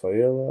 Mr.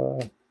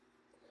 Rafaela.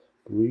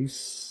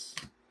 Luis.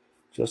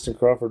 Justin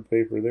Crawford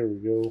paper. There we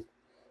go.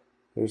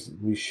 There's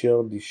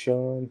Michel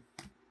Deshawn.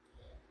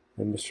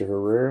 And Mr.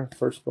 Herrera,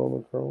 first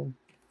Bowman Chrome.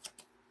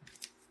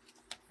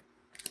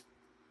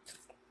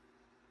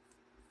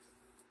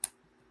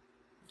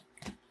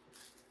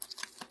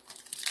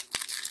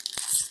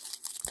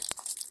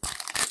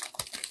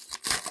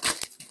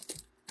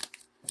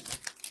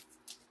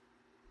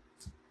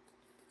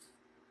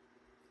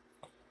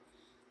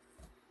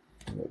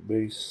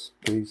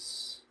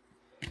 Base.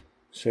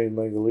 Shane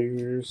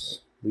Langoliers,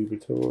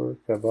 Liberatore,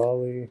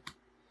 Cavalli.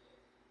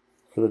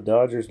 For the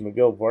Dodgers,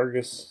 Miguel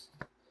Vargas.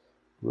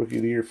 Rookie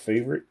of the Year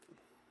favorite.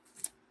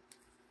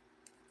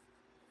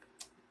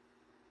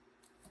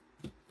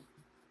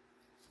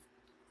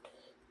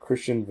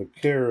 Christian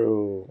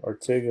Vaquero.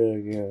 Ortega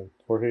again.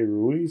 Jorge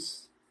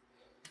Ruiz.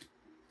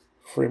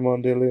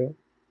 Fremont Delia.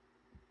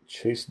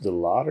 Chase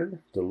DeLoader,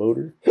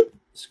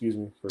 excuse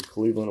me, for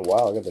Cleveland.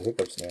 Wow, I got the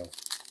hiccups now.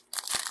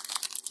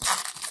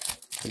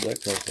 Where'd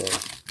that come from?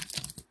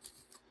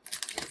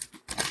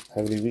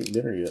 Haven't even eaten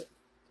dinner yet.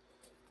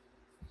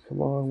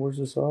 Come on, where's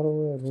this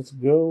auto at? Let's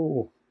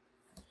go.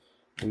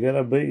 We got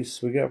a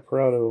base. We got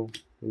Prado.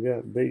 We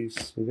got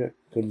base. We got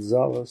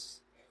Gonzalez,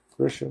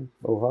 Grisham,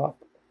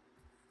 O'Hop,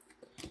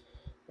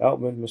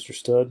 Outman, Mr.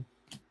 Stud,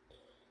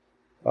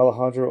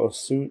 Alejandro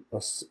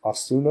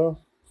Osuna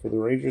for the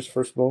Rangers,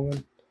 first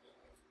Bowman,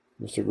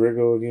 Mr.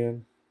 Grego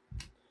again,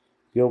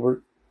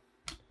 Gilbert,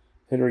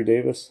 Henry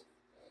Davis,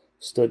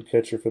 stud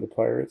catcher for the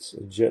Pirates,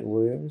 Jet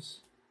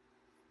Williams.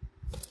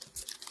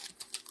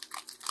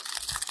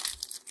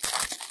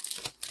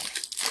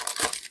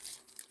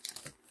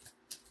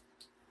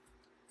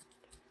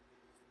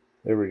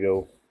 There we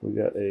go. We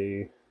got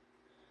a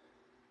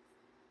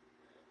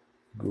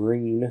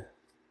green.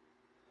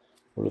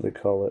 What do they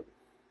call it?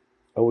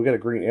 Oh, we got a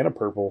green and a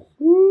purple.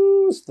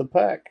 Woo, it's the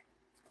pack.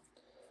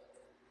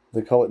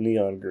 They call it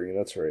neon green.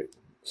 That's right.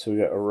 So we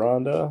got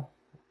Aranda,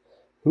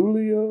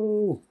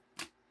 Julio,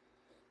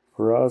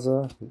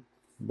 Peraza,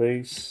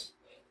 base,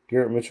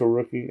 Garrett Mitchell,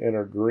 rookie, and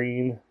our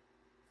green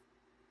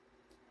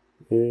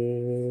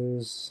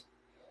is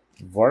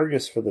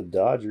Vargas for the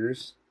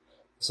Dodgers.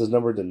 This is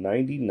numbered to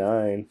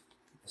 99.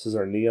 This is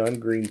our neon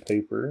green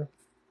paper.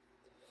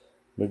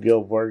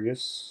 Miguel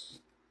Vargas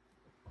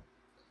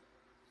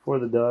for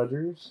the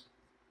Dodgers.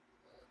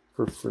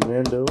 For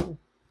Fernando.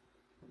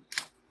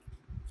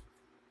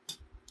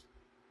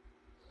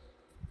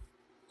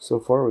 So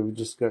far, we've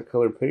just got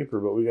colored paper,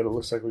 but it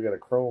looks like we got a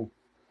chrome.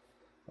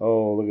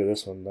 Oh, look at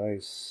this one.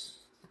 Nice.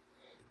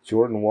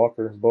 Jordan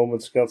Walker, Bowman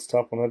Scouts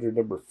Top 100,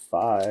 number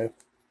 5.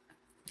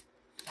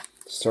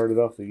 Started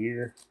off the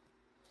year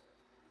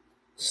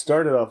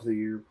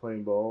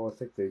playing ball. I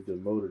think they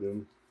demoted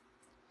him.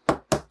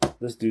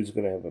 This dude's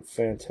going to have a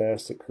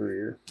fantastic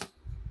career.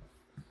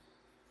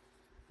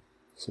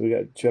 So we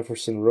got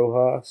Jefferson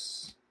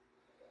Rojas,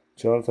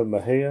 Jonathan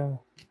Mejia,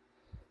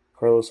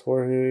 Carlos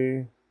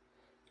Jorge,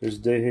 there's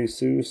De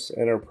Jesus,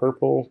 and our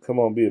purple. Come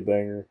on, be a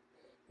banger.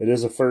 It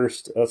is a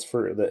first. That's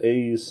for the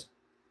A's.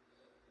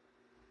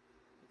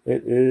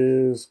 It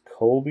is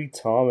Colby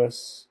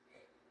Thomas,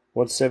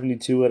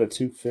 172 out of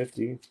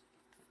 250.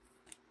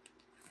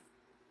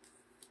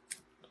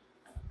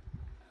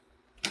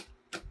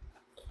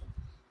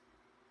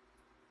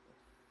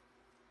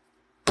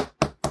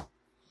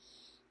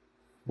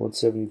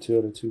 .172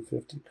 out of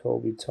 250,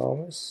 Colby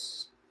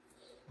Thomas.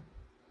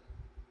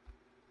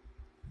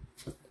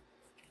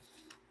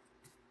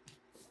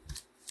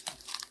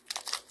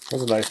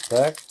 That's a nice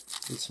pack.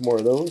 Need some more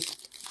of those.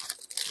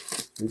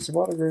 Need some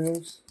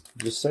autographs.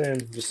 Just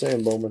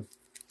saying, Bowman.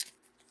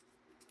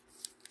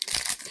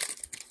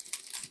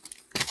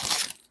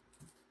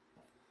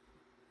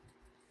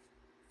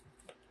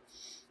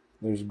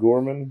 There's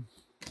Gorman.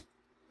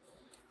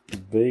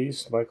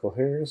 Base, Michael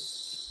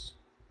Harris.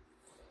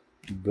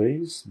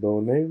 Base, Bo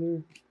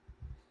Naylor.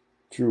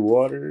 Drew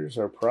Waters.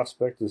 Our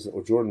prospect is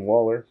Jordan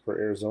Waller for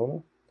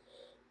Arizona.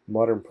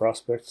 Modern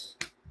prospects.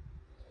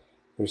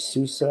 There's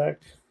Susak,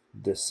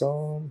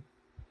 Deson.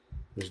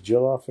 There's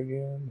Geloff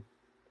again.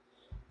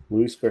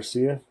 Luis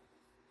Garcia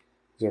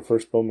is our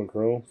first Bowman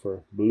Chrome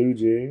for Blue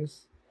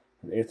Jays.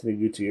 And Anthony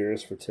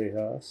Gutierrez for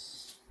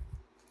Tejas.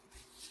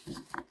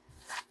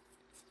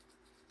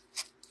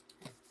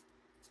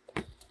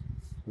 Put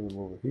him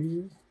over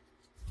here.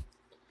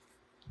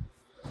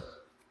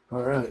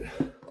 All right,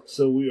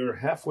 so we are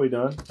halfway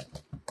done.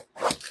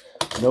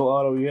 No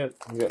auto yet.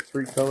 We got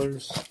 3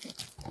 colors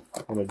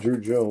and a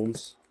Drew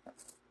Jones.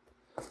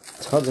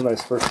 Tons of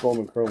nice first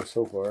Bowman Chrome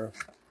so far.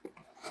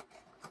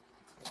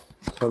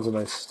 Tons of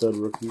nice stud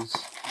rookies.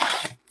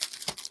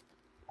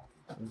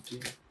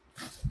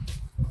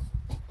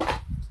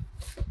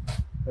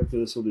 After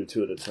this, we'll do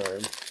 2 at a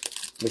time.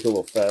 Make it a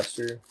little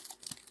faster.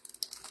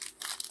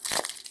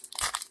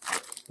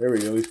 There we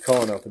go. He's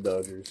calling out the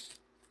Dodgers.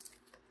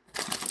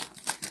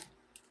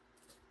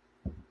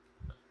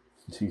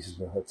 These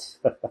nuts.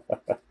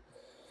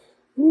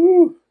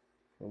 Woo!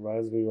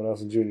 Reminds me when I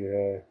was in junior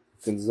high.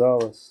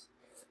 Gonzalez,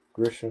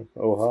 Grisham,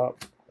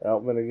 O'Hop,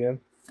 Outman again.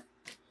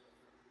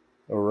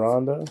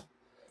 Aranda.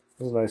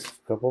 That was a nice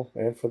couple.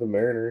 And for the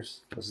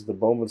Mariners, this is the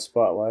Bowman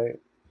Spotlight.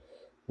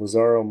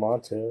 Lazaro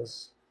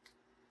Montes.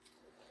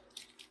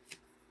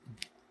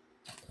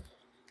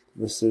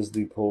 This is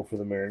the pull for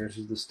the Mariners.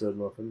 He's the stud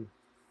muffin.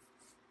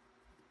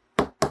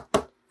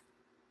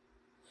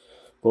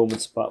 Bowman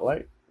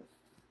Spotlight.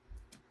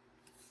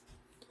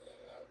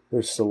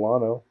 There's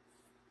Solano.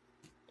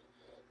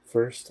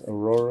 First,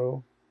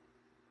 Aurora.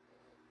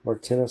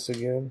 Martinez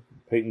again.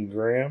 Peyton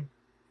Graham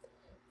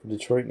for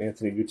Detroit, and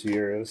Anthony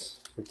Gutierrez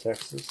for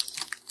Texas.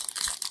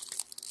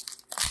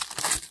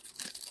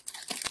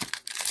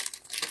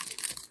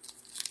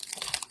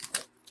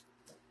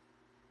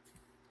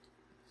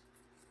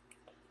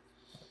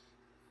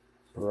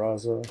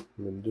 Peraza,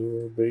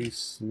 Lindor,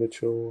 base,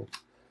 Mitchell,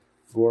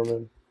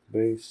 Gorman,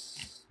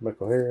 base,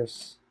 Michael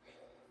Harris.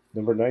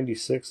 Number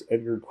 96,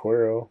 Edgar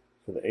Cuero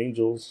for the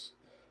Angels.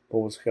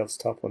 Bowman Scouts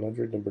Top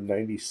 100, number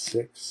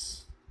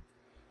 96.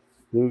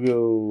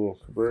 Lugo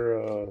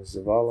Cabrera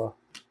Zavala.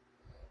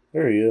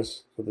 There he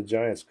is for the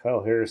Giants.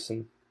 Kyle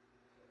Harrison.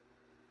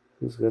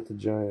 Who's got the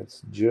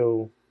Giants?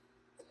 Joe.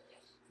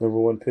 Number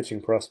 1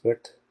 pitching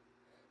prospect.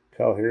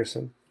 Kyle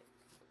Harrison.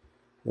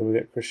 Then we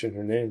got Christian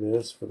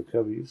Hernandez for the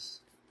Cubbies.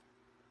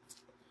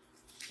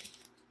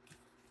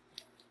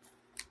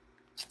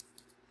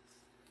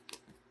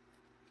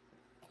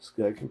 This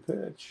guy can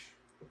pitch.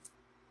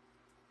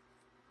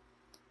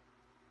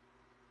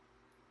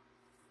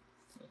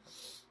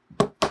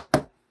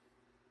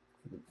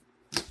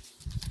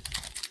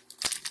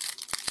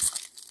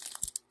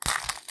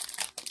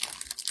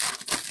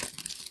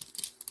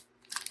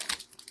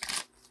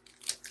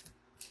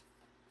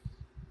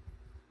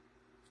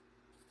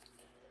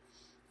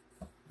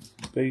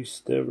 Base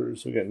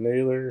Devers, we got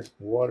Naylor,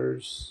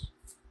 Waters,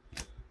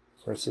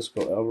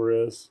 Francisco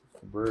Alvarez,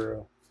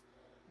 Cabrera,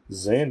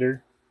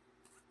 Xander.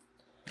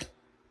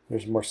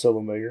 There's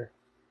Marcelo Mayer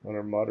on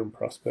our modern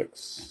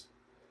prospects.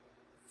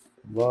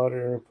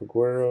 Lauder,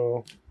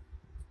 Peguero,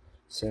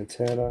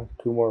 Santana,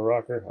 Kumar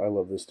Rocker. I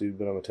love this dude,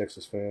 but I'm a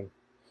Texas fan.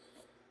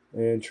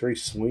 And Trey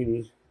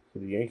Sweeney for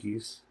the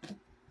Yankees. I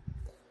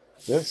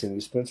haven't seen any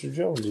Spencer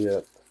Jones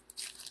yet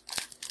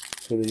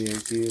for the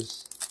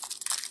Yankees.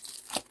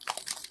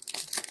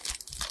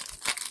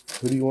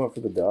 Who do you want for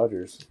the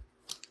Dodgers?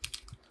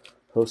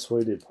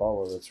 Josue De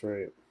Paula, that's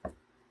right.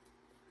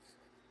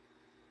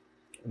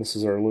 This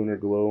is our Lunar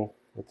Glow.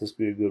 Let this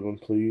be a good one,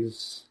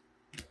 please.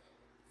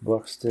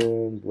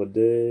 Buxton,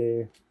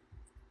 Blade.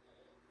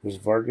 There's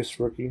Vargas,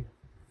 rookie.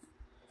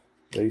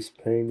 Base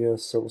Pena,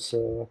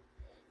 Sosa,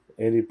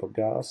 Andy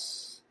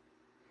Pagas.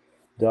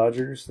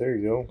 Dodgers, there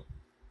you go.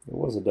 It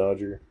was a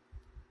Dodger.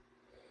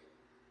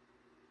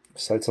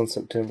 Sights on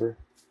September.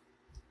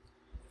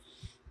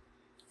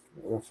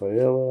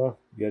 Rafaela,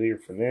 Yadier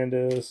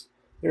Fernandez.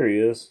 There he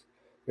is.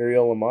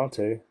 Ariel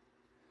Almonte.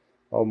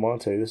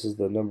 Almonte, this is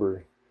the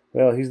number.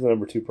 Well, he's the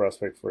number 2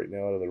 prospect right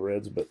now out of the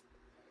Reds, but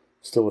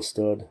still a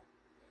stud.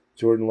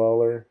 Jordan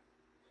Lawler.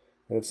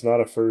 And it's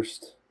not a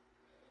first.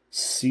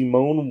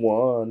 Simone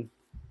Juan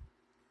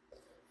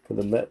for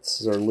the Mets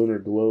is our Lunar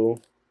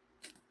Glow.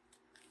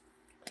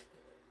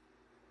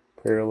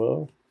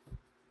 Parallel.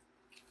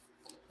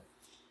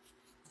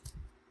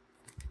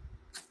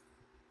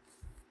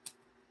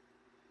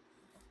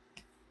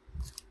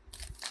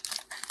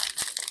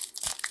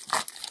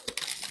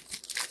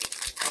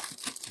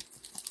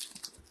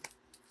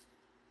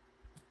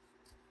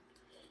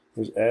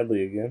 There's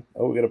Adley again.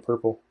 Oh, we got a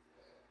purple.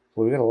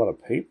 Well, we got a lot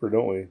of paper,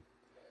 don't we?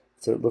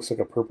 So it looks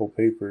like a purple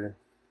paper.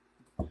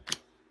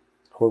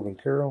 Corbin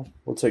Carroll.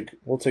 We'll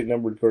take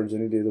numbered cards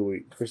any day of the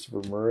week.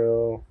 Christopher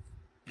Morel.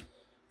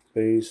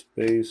 Base,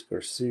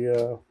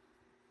 Garcia.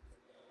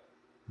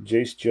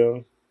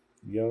 Jace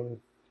Young.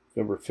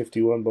 Number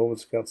 51, Bowman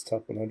Scouts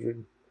Top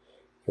 100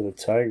 for the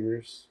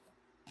Tigers.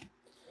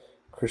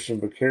 Christian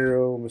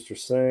Vaquero, Mr.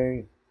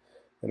 Sang.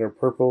 And our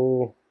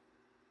purple.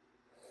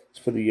 It's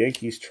for the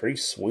Yankees, Trey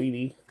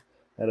Sweeney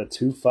at a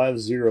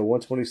 250,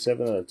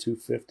 127 out of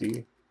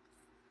 250.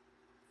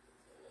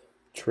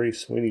 Trey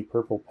Sweeney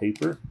purple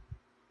paper.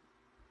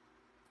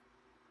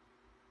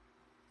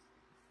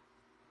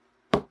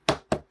 I don't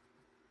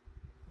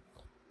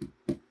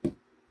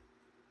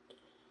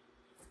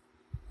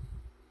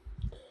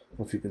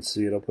know if you can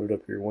see it. I'll put it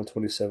up here.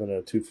 127 out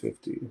of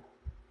 250.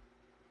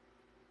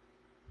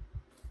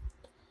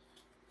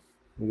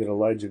 We got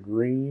Elijah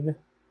Green.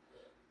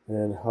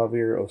 And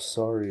Javier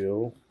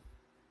Osorio.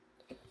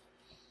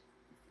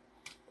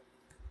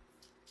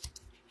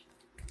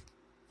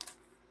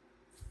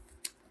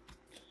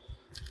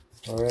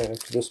 Alright,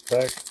 after this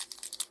pack,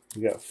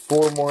 we got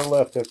 4 more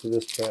left after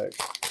this pack.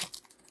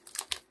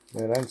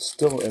 Man, I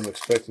still am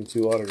expecting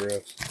 2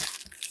 autographs.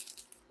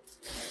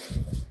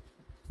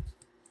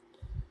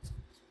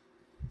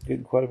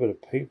 Getting quite a bit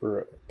of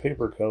paper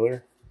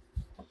color.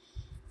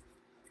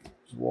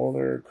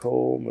 Walner,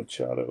 Cole,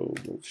 Machado,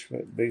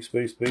 Goldschmidt, base.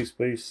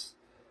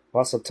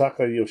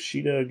 Masataka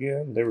Yoshida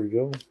again. There we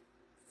go.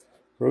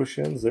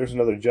 Roshans. There's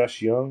another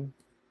Josh Young.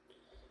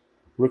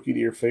 Rookie to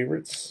your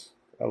favorites.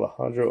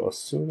 Alejandro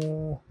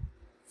Osuna.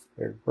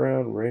 Eric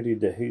Brown. Randy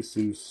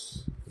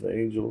DeJesus for the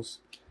Angels.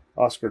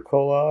 Oscar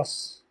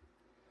Colas.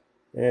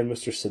 And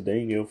Mr.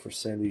 Cedeno for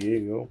San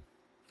Diego.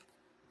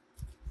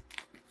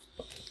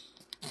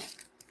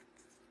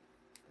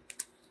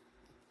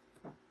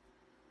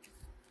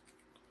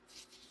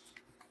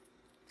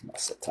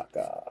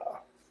 Masataka.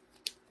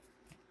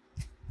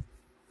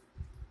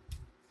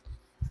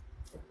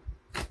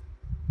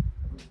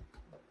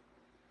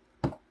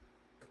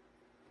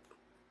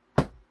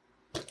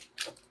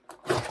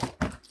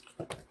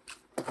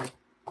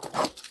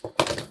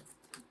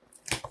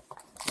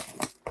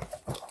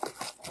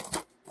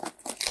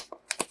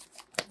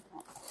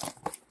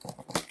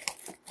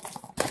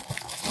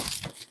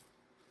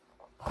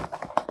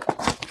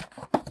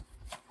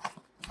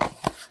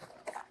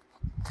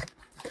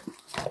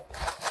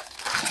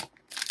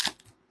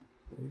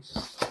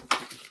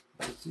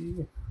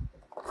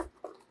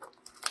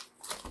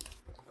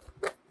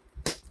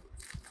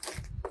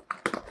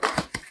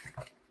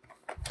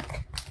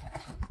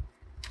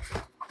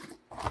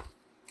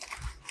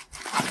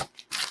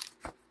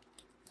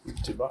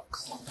 $2.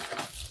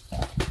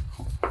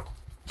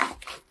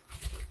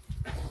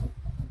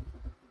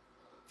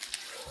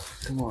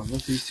 Come on,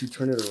 let these two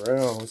turn it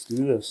around. Let's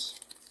do this.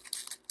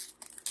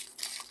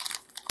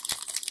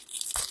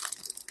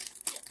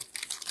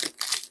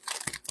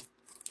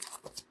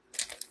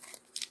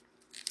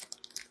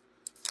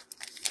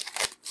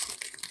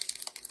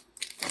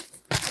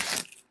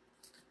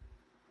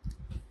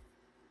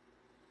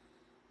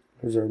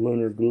 Here's our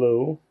Lunar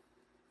Glow.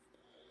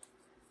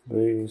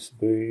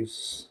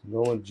 Base.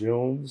 Nolan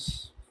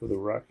Jones for the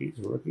Rockies,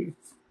 rookie.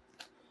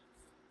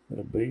 And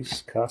a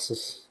base,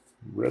 Casas,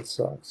 Red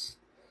Sox.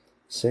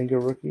 Senga,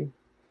 rookie.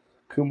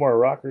 Kumar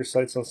Rocker,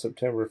 sights on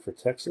September for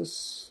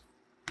Texas.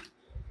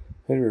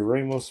 Henry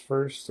Ramos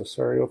first.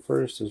 Osorio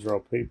first.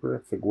 Israel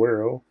Paper.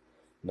 Figueroa.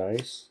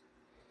 Nice.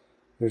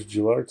 There's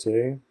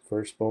Gilarte,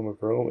 first Bowman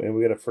Chrome. And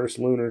we got a first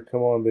Lunar.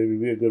 Come on, baby.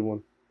 Be a good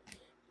one.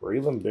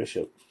 Braylon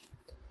Bishop.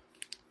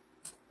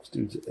 This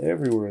dude's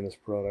everywhere in this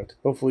product.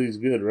 Hopefully he's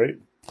good, right?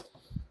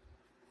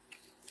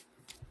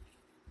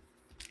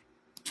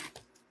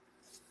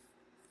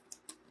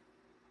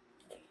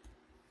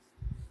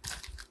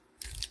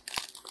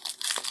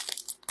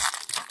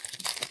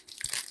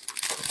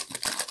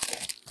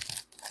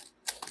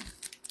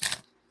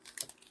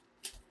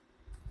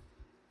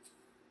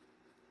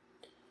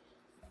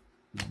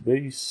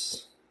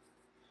 Base.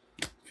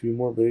 A few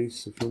more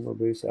base.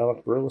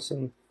 Alec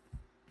Burleson.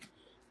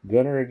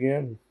 Gunner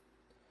again.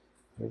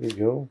 There we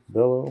go.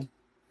 Bello.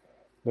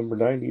 Number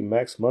 90,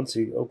 Max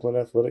Muncy, Oakland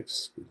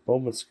Athletics.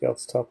 Bowman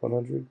Scouts Top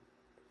 100.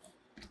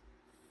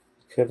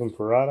 Kevin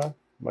Parada.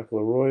 Michael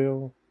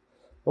Arroyo.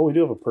 Oh, we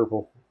do have a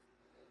purple.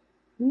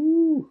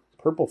 Ooh,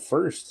 purple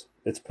first.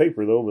 It's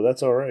paper, though, but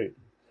that's all right.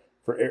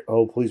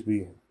 Oh, please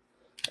be.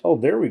 Oh,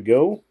 there we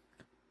go.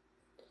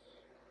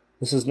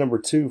 This is number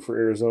 2 for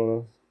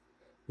Arizona.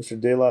 Mr.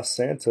 De Los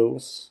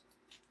Santos.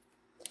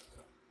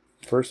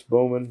 First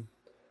Bowman.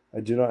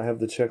 I do not have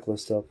the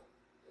checklist up.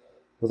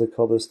 What do they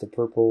call this? The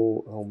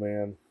purple. Oh,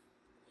 man.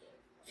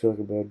 I feel like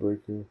a bad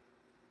breaker.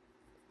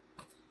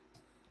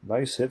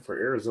 Nice hit for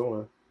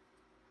Arizona.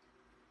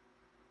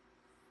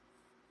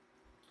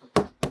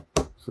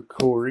 For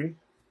Corey.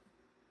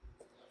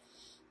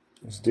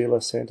 It's De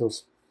Los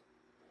Santos.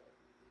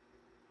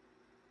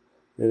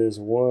 It is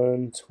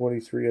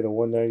 123 out of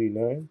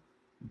 199.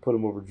 Put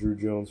him over Drew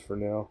Jones for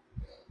now,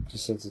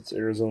 just since it's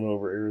Arizona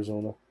over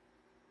Arizona.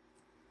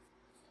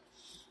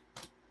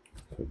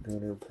 Put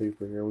Gunner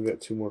paper here. We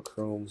got 2 more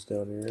chromes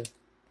down here.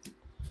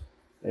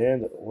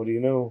 And what do you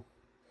know?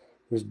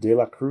 There's De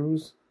La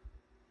Cruz.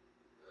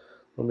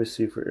 Let me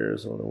see for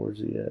Arizona. Where's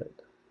he at?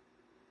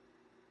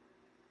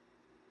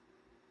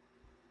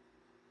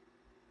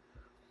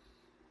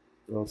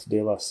 Well, it's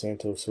De Los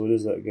Santos, so it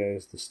is that guy.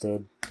 It's the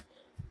stud.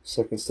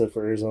 Second stud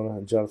for Arizona,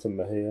 and Jonathan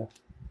Mejia.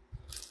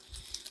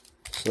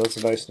 So that's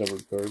a nice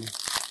numbered card.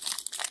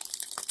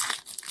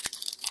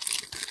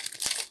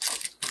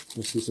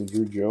 Let's see some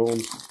Drew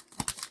Jones.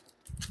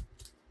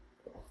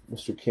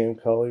 Mr. Cam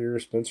Collier,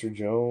 Spencer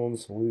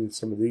Jones. We need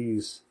some of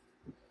these.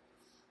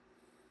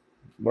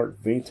 Mark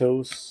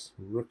Ventos,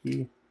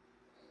 rookie.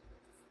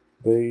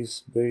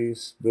 Base.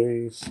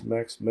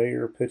 Max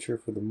Mayer, pitcher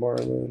for the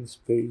Marlins.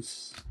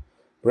 Base.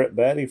 Brett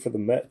Batty for the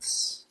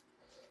Mets.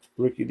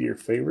 Rookie to your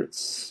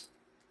favorites.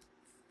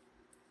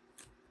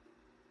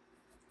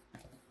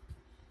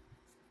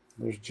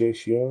 There's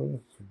Jace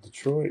Young for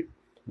Detroit.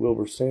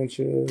 Wilbur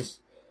Sanchez.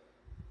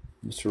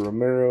 Mr.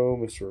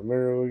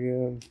 Romero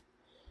again.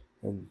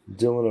 And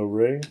Dylan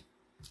O'Ray.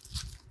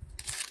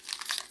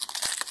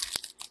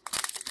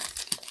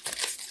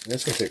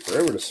 It's going to take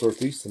forever to sort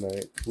these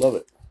tonight. Love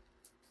it.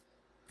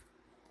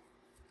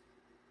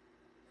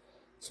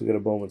 So we got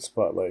a Bowman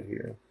Spotlight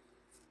here.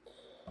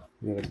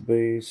 We got a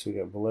base. We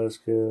got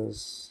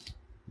Velazquez.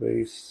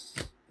 Base.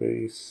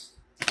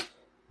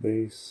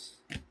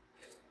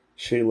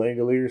 Shea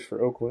Langoliers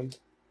for Oakland.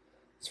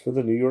 It's for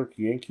the New York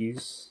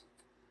Yankees.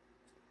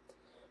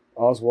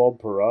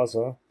 Oswald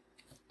Peraza.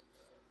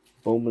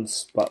 Bowman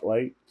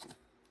Spotlight.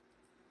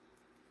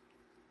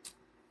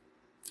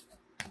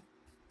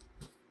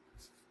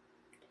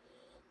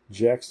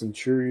 Jackson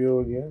Churio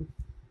again.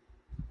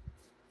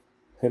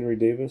 Henry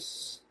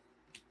Davis.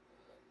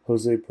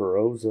 Jose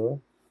Peroza.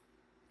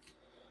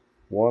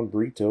 Juan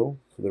Brito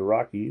for the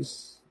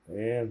Rockies.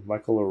 And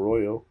Michael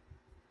Arroyo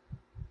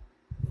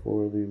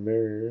for the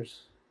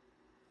Mariners.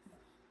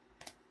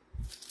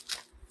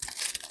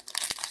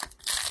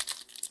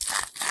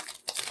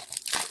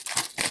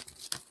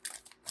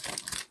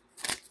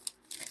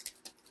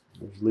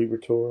 There's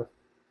Liberatore.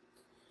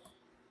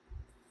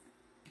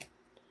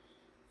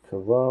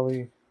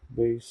 Cavalli,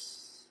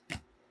 base.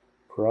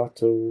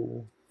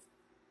 Prato,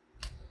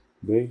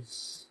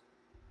 base.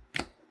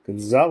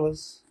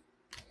 Gonzalez.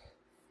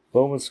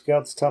 Bowman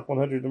Scouts Top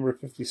 100, number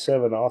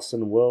 57,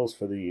 Austin Wells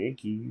for the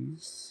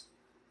Yankees.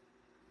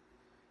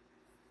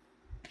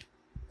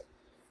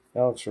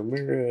 Alex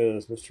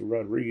Ramirez, Mr.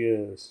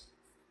 Rodriguez.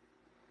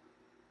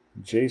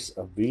 Jace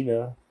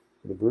Avina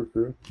for the Brew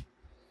Crew.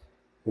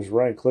 There's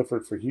Ryan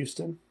Clifford for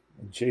Houston.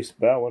 And Chase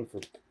Bowen for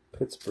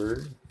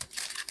Pittsburgh.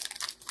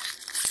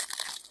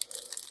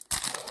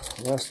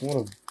 Last one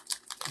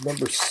of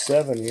number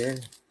 7 here.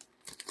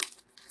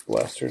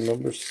 Blaster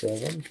number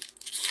 7.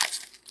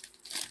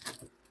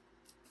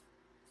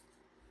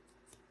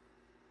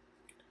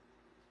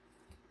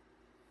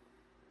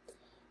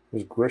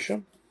 There's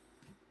Grisham,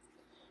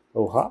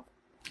 O'Hop,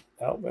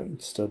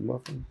 Outman, Stud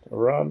Muffin,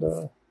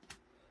 Aranda,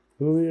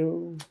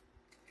 Julio,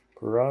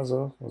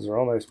 Peraza. Those are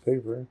all nice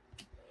paper.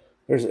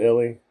 There's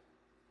Ellie.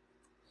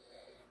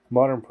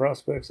 Modern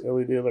Prospects,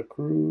 Ellie De La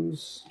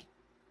Cruz,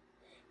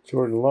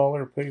 Jordan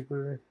Lawler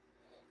paper,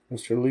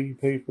 Mr. Lee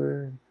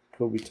paper,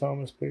 Kobe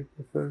Thomas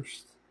paper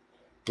first,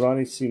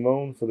 Ronnie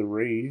Simone for the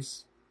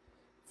Rays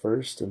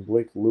first, and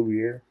Blake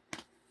Louvier.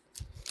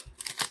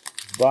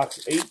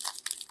 Box 8.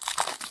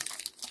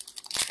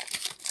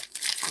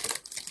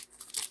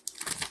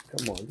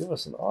 Come on, give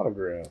us an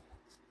autograph.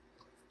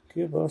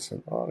 Give us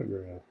an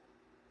autograph.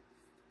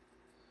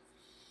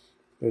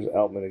 There's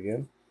Outman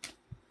again.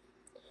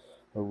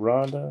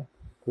 Aranda,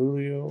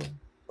 Julio,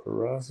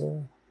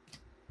 Peraza,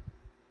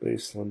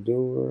 Base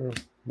Lindor,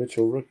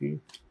 Mitchell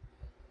rookie.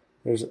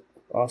 There's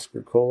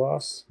Oscar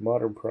Colas,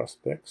 Modern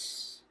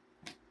Prospects.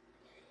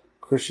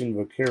 Christian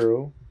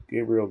Vaquero,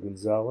 Gabriel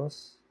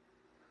Gonzalez,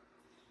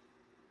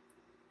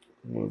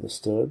 one of the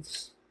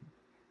studs.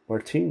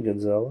 Martin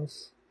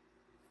Gonzalez.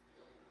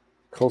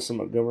 Colson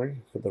Montgomery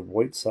for the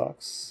White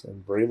Sox,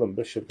 and Braylon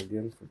Bishop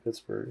again for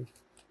Pittsburgh.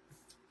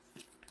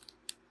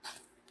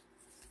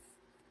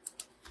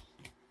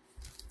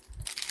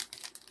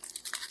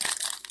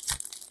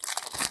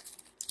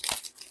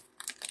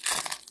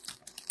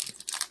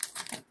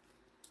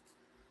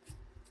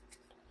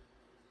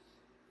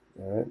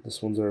 Alright,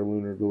 this one's our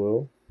Lunar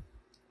Glow.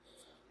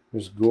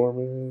 There's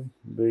Gorman,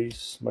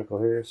 base, Michael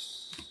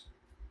Harris,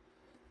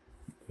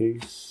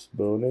 base,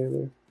 Bo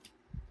Naylor,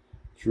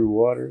 Drew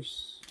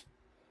Waters.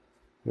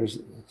 There's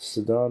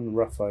Ceddanne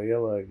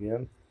Rafaela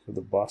again for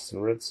the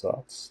Boston Red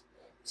Sox.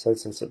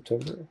 Sites in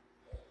September.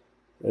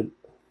 And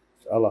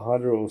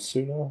Alejandro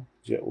Osuna,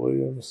 Jet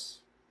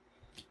Williams,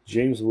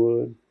 James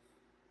Wood,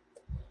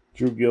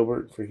 Drew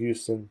Gilbert for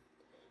Houston.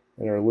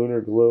 And our Lunar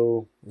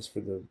Glow is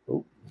for the...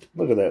 Oh,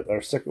 look at that.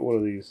 Our second one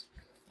of these.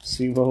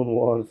 Simone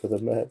Juan for the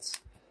Mets.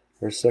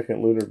 Our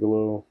second Lunar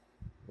Glow.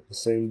 The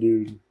same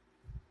dude.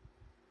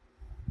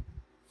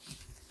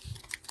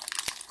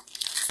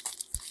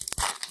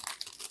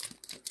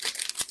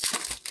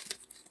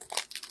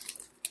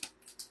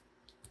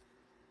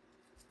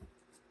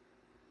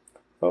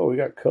 Oh, we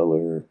got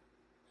color.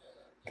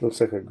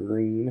 Looks like a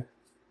green.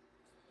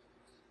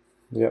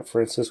 We got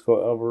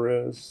Francisco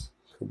Alvarez,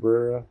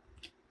 Cabrera,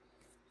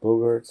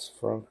 Bogarts,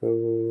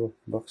 Franco,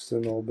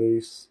 Buxton, all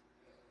base.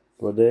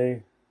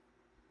 Blade,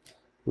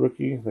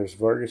 rookie. There's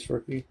Vargas,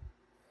 rookie.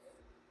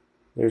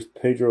 There's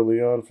Pedro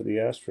Leon for the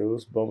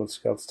Astros. Bowman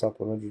Scouts Top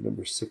 100,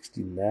 number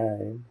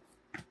 69.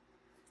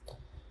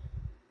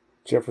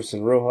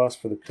 Jefferson Rojas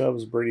for the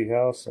Cubs, Brady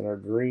House. And our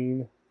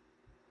green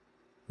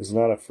is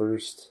not a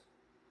first.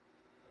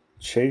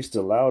 Chase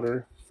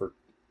DeLauder for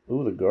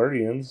the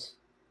Guardians.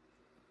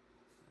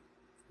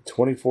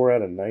 24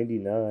 out of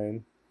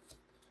 99.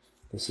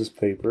 This is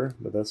paper,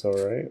 but that's all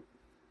right.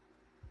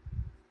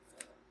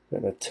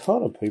 Got a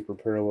ton of paper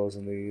parallels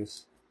in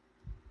these.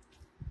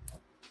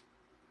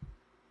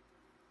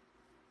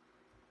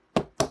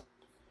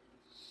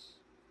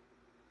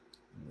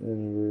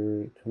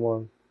 And come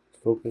on,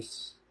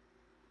 focus.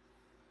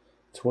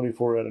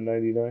 24 out of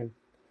 99.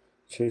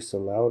 Chase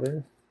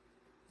DeLauder.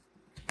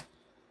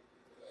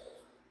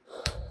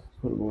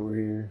 Put him over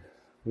here.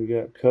 We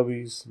got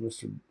Cubbies,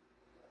 Mr.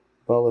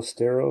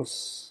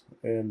 Ballesteros,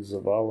 and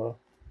Zavala.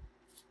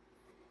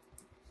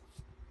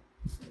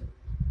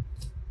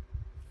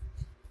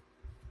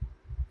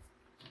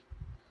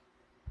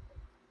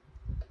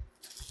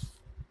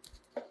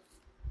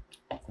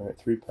 All right,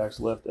 3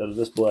 packs left out of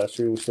this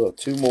blaster. We still have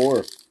 2 more.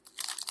 It's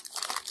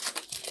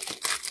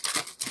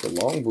a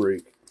long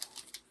break.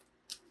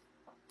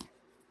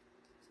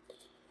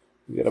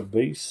 We got a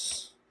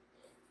base,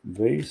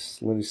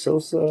 Lenny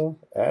Sosa,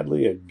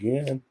 Adley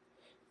again,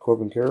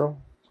 Corbin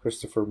Carroll,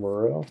 Christopher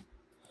Morel,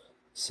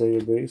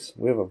 Seiya base.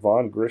 We have a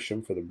Vaughn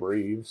Grisham for the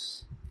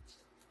Braves.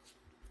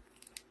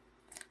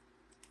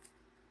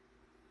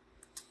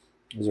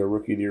 These are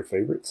Rookie of the Year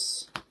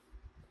favorites.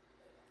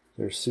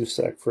 There's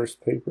Susac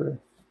first paper.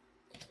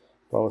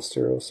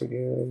 Ballesteros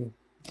again.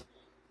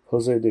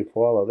 Jose De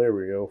Paula, there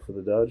we go, for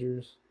the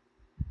Dodgers.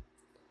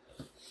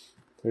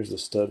 There's the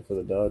stud for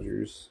the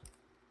Dodgers.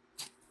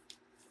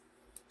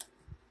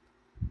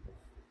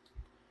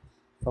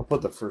 I'll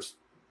put the first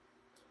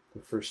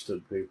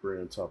stud paper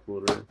in top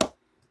loader.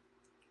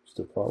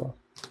 De Paula.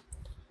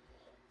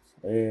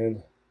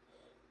 And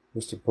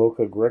Mr.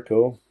 Polka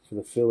Greco for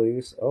the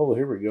Phillies. Oh,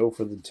 here we go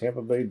for the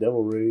Tampa Bay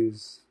Devil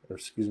Rays. Or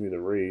excuse me, the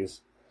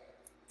Rays.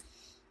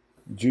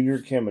 Junior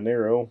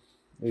Caminero.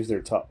 He's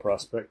their top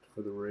prospect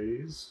for the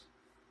Rays.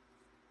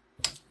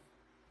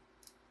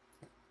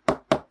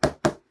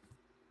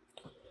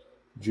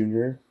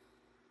 Junior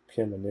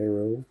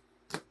Caminero.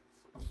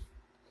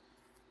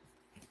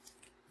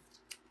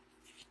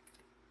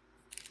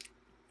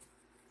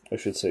 I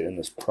should say in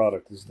this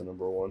product is the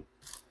number 1.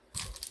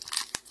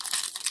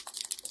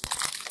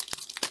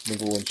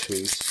 #1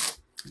 chase.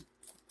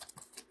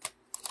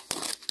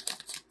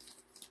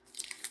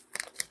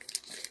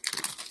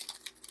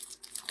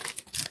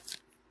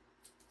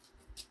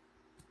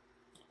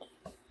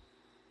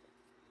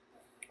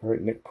 All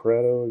right, Nick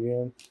Prado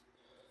again.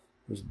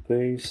 There's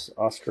base,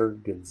 Oscar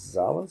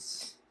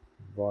Gonzalez,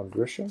 Von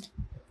Grisham,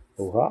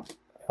 Ohop,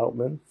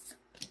 Outman,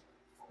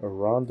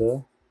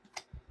 Aranda,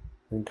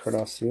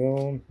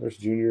 Encarnacion. There's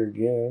Junior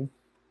again.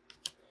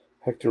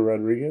 Hector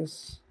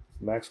Rodriguez,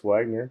 Max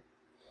Wagner,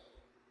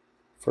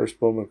 first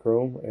Bowman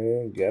Chrome,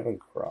 and Gavin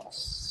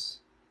Cross.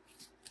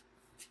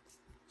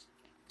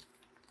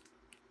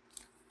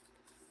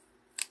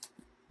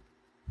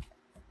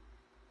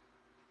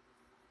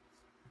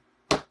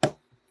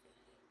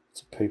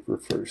 It's a paper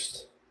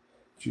first.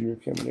 Junior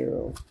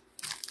Caminero.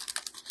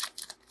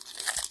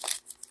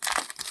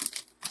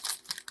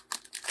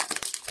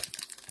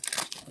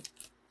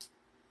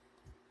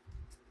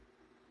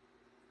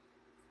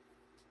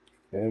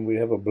 And we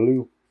have a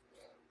blue.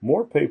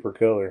 More paper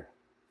color.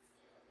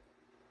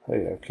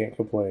 Hey, I can't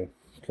complain.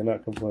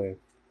 Cannot complain.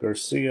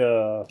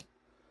 Garcia,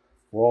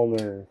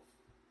 Walner.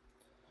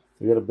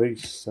 We got a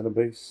base and a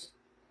base.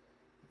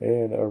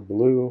 And our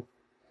blue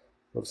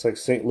looks like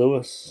St.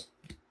 Louis.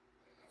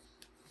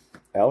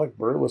 Alec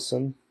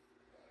Burleson,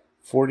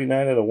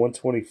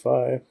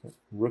 49/125.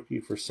 Rookie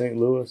for St.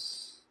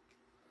 Louis.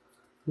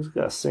 Who's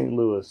got St.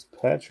 Louis?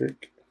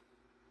 Patrick.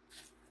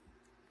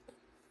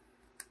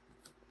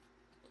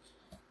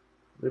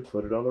 They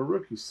put it on the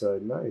rookie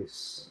side.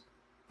 Nice.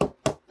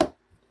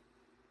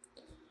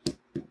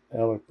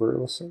 Alec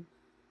Burleson.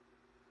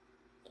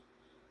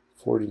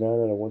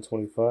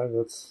 49/125.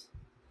 That's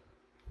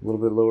a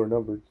little bit lower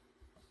numbered.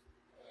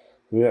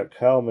 We got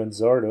Kyle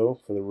Manzardo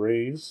for the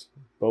Rays.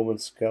 Bowman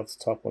Scouts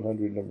Top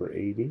 100, number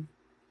 80.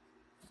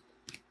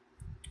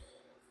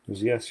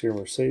 There's Yasier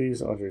Mercedes,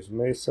 Andres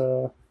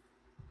Mesa.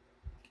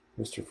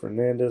 Mr.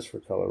 Fernandez for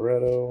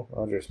Colorado.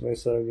 Andres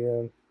Mesa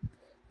again.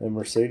 And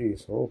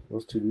Mercedes. Oh,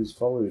 those two dudes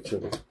follow each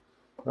other.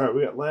 All right,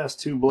 we got last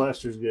two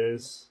blasters,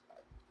 guys.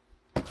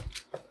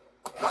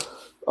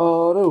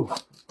 Oh, no.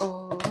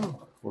 Oh,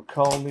 no. We're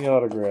calling the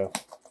autograph.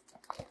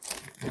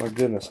 My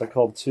goodness, I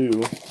called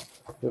two.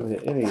 Haven't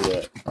hit any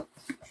yet.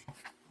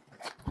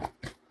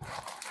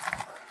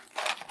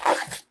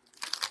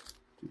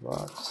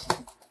 Box.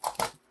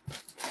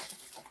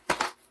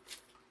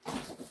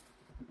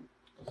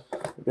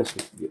 I guess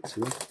we can get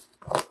two.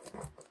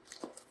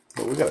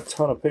 But we got a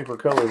ton of paper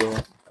color though.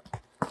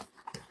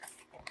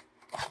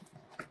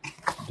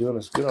 Doing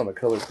us good on the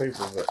color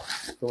paper, but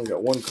we only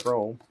got one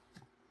chrome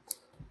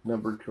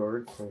numbered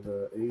card for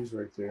the A's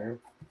right there.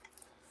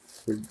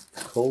 For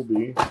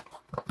Colby.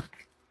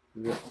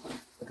 We got,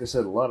 like I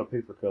said, a lot of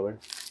paper color.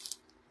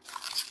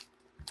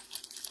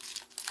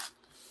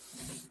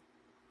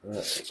 Alright,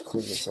 let's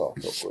clean this off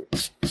real quick.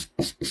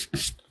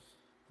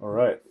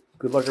 Alright,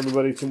 good luck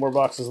everybody. Two more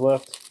boxes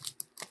left.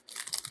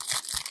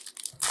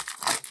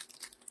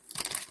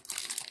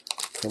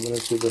 Coming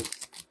into the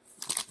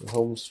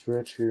home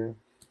stretch here.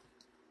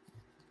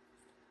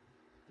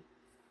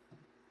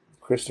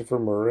 Christopher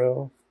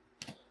Morel,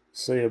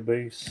 Saya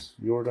base,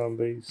 Jordan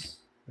base.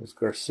 There's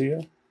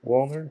Garcia,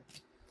 Walner,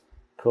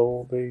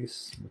 Cole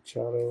base,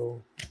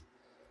 Machado,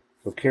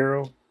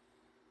 Vaquero,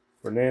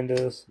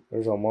 Fernandez.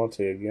 There's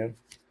Almonte again.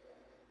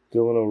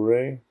 Dylan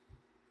O'Ray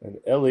and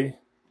Ellie.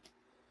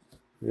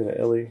 We got an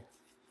Ellie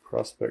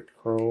Prospect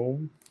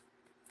Chrome.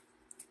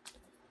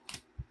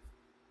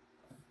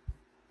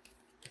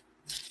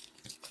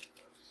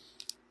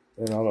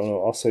 And I don't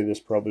know, I'll say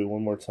this probably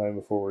one more time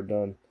before we're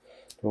done.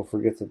 Don't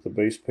forget that the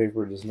base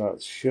paper does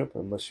not ship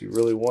unless you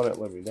really want it.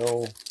 Let me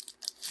know.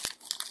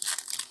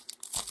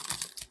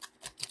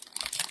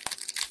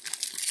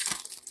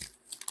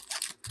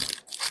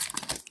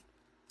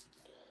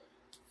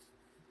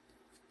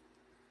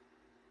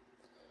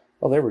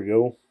 Oh, there we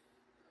go.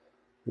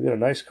 We got a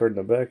nice card in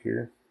the back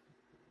here.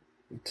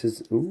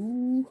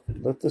 Ooh,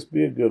 let this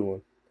be a good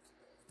one.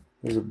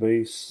 There's a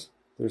base.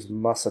 There's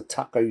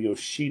Masataka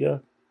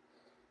Yoshida.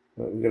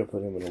 We gotta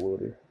put him in the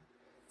loader.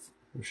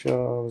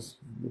 Rashaw's,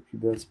 Mookie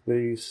Betts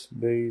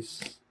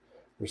base.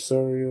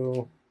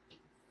 Rosario.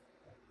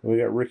 And we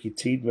got Ricky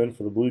Tiedemann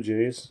for the Blue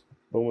Jays.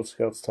 Bowman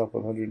Scouts Top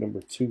 100,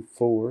 number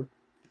 24.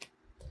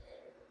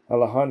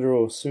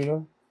 Alejandro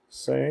Osuna,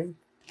 Sang.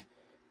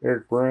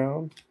 Eric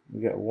Brown.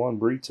 We got Juan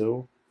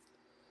Brito.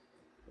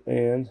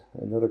 And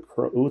another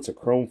chrome. Ooh, it's a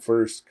chrome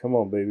first. Come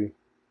on, baby.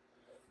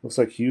 Looks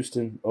like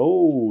Houston.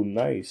 Oh,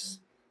 nice.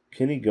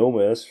 Kenny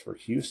Gomez for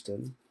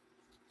Houston.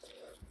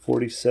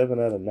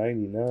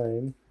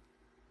 47/99.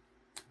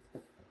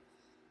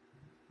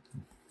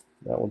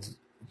 That one's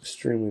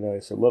extremely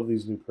nice. I love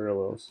these new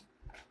parallels.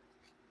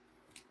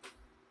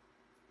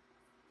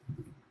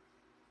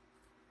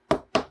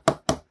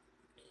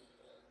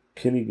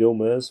 Kenny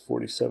Gomez,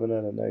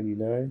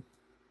 47/99.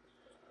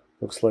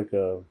 Looks like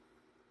a,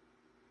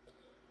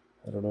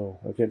 I don't know.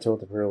 I can't tell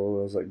what the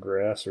parallel is, like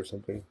grass or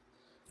something.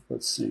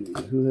 Let's see.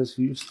 Who has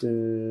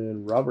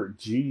Houston? Robert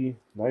G.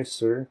 Nice,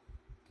 sir.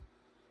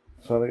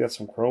 Finally got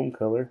some chrome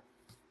color.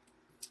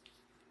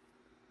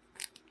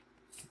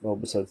 Well,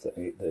 besides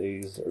the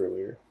A's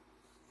earlier.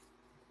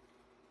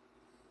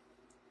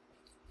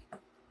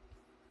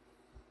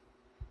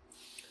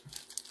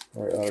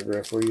 All right,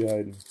 autograph, where are you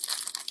hiding?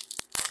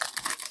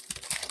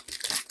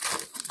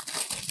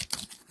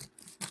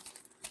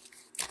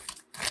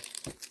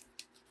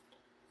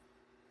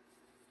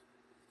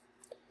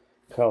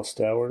 Kyle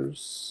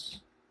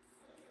Stowers,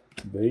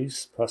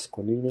 base,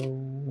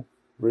 Pasquanino,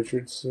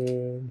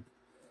 Richardson,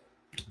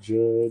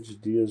 Judge,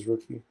 Diaz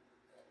rookie.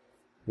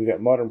 We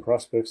got modern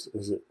prospects.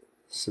 Is it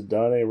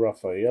Sedane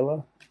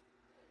Rafaela?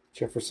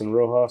 Jefferson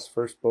Rojas,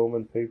 first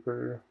Bowman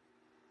paper.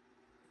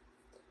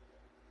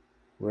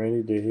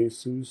 Randy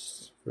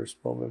DeJesus,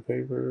 first Bowman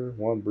paper.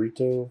 Juan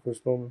Brito,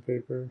 first Bowman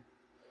paper.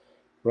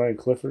 Ryan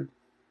Clifford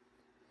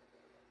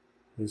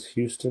is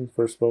Houston,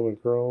 first Bowman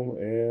chrome.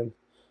 And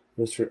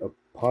Mr.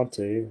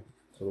 Aponte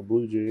for the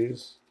Blue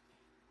Jays.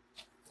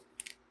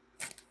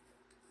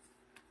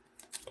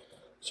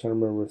 Trying to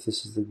remember if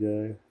this is the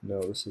guy.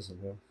 No, this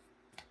isn't him.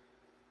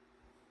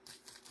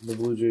 The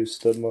Blue Jays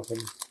stud muffin.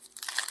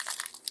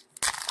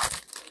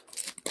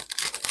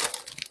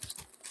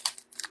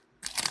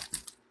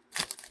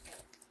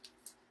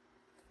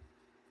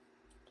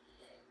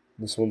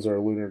 This one's our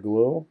Lunar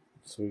Glow.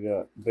 So we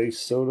got base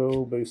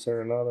Soto, base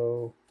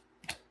Arenado,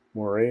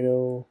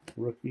 Moreno,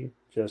 rookie,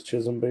 Jazz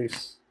Chisholm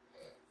base,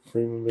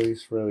 Freeman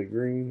base, Riley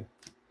Green,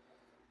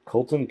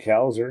 Colton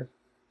Cowser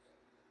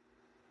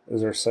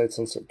is our sights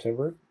on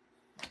September.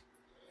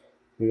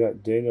 We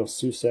got Daniel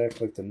Susac,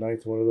 like the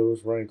 9th one of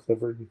those. Ryan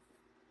Clifford,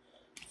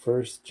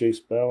 first. Jace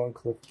Bowen,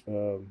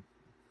 and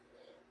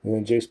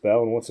then Jace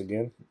Bowen once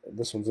again.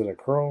 This one's in a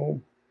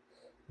chrome.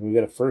 And we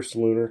got a first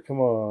Lunar. Come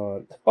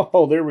on.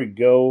 Oh, there we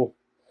go.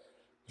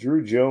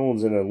 Drew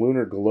Jones in a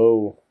Lunar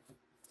Glow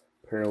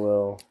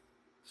parallel.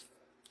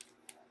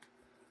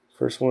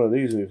 First one of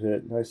these we've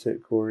hit. Nice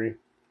hit, Corey.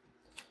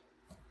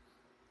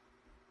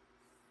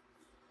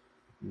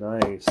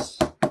 Nice.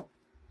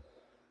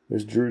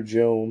 There's Drew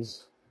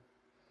Jones.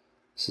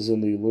 This is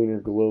in the Lunar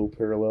Glow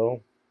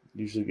parallel.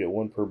 Usually get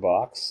one per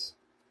box.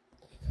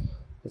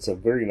 It's a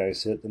very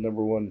nice hit. The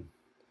number one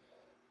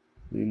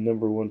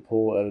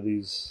pull out of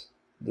this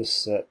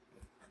set.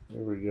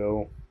 There we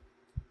go.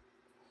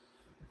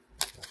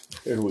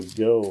 There we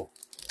go.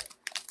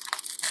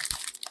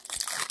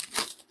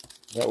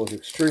 That was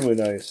extremely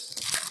nice.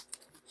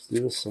 Let's do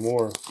this some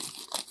more.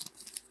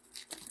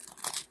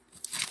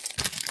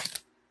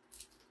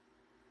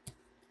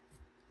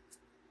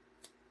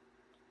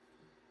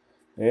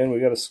 And we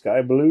got a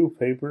sky blue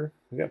paper.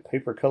 We got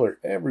paper color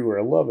everywhere.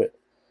 I love it.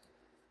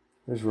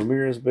 There's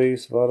Ramirez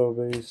base, Votto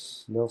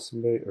base,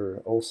 Nelson base,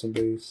 or Olsen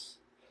base,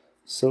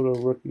 Soto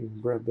rookie,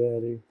 Brett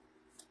Batty,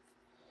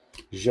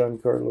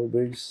 Giancarlo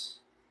base,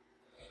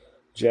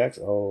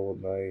 Jackson. Oh,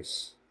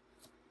 nice.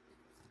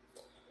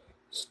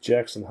 It's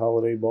Jackson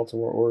Holiday,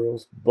 Baltimore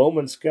Orioles.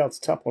 Bowman Scouts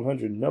Top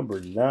 100,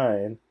 number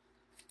 9.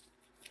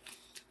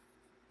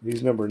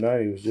 He's number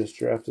 9. He was just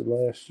drafted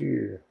last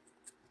year.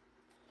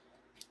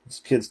 This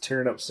kid's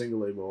tearing up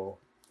single A ball,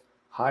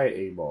 high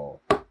A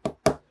ball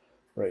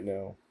right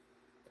now.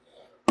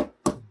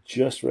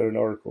 Just read an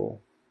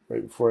article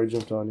right before I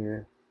jumped on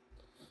here.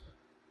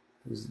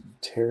 He's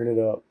tearing it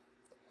up.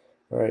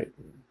 All right.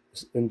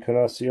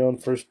 Encarnacion,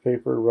 first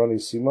paper. Ronnie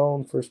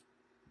Simone, first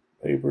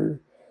paper.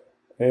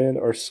 And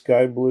our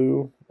sky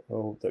blue. I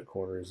hope that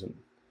corner isn't.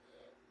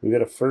 We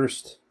got a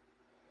first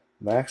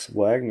Max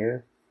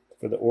Wagner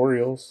for the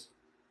Orioles.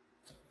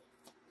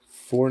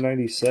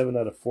 497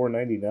 out of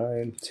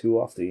 499. 2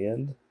 off the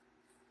end.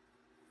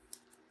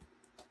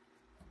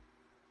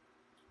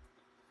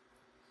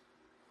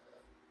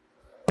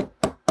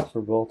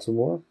 For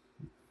Baltimore.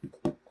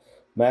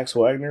 Max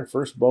Wagner,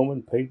 first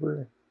Bowman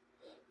paper.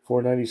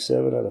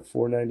 497 out of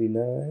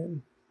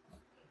 499.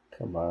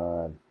 Come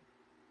on.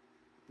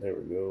 There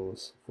it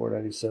goes.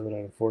 497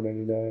 out of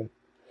 499.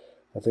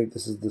 I think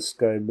this is the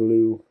sky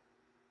blue.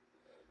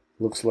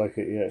 Looks like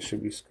it. Yeah, it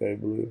should be sky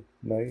blue.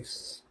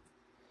 Nice.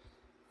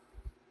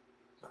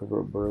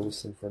 Cover up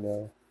Burleson for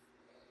now.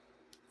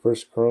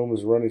 First chrome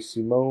is Ronnie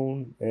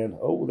Simone. And,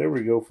 oh, there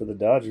we go for the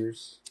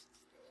Dodgers.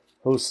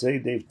 Jose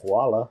De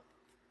Paula.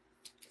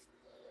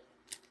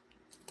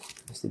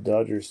 It's the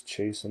Dodgers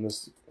chase in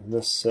this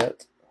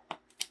set.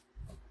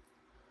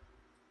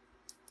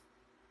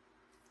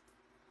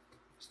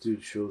 This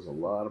dude shows a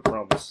lot of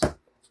promise. He's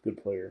a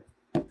good player.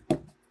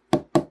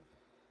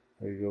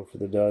 There you go for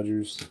the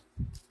Dodgers.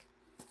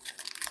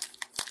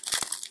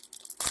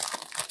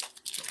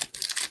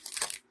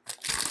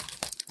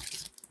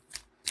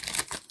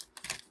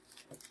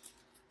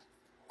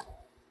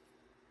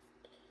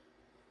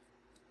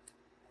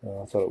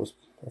 I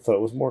thought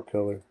it was more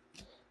color.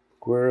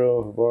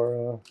 Guerrero,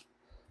 Havara,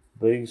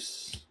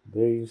 base.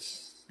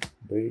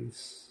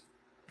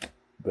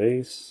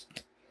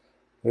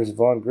 There's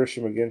Vaughn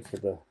Grisham again for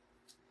the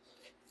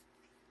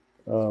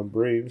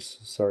Braves.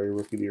 Sorry,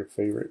 rookie to your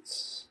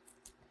favorites.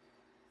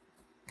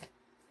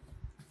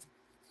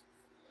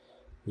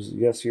 There's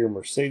Yasier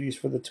Mercedes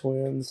for the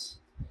Twins.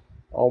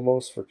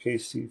 Almost for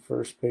KC,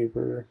 first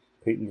paper.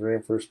 Peyton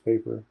Graham, first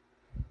paper.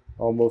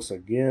 almost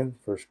again.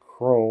 First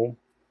chrome.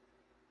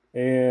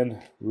 And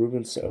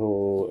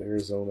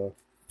Arizona.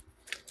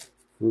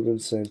 Ruben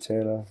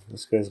Santana.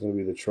 This guy's going to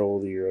be the troll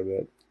of the year, I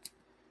bet.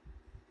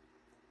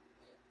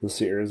 You'll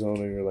see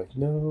Arizona and you're like,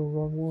 no,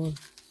 wrong one.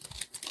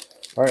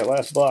 All right,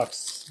 last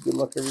box. Good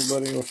luck,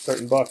 everybody. We're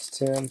starting box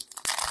 10.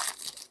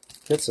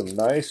 Hit some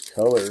nice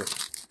color.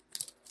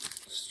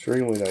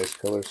 Extremely nice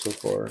color so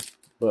far.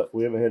 But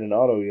we haven't hit an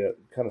auto yet.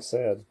 Kind of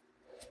sad.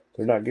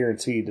 They're not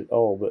guaranteed at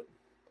all, but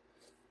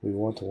we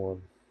want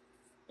one.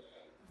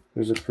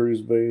 There's a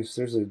Cruz base.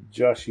 There's a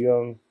Josh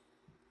Young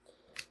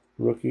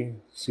rookie.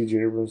 C.J.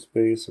 Abrams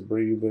base. A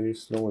Brady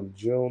base. Nolan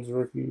Jones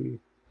rookie.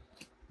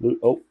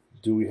 Oh,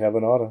 do we have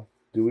an auto?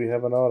 Do we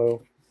have an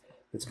auto?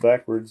 It's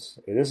backwards.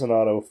 It is an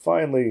auto.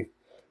 Finally,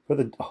 for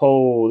the...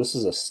 Oh, this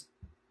is an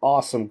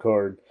awesome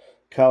card.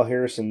 Kyle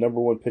Harrison,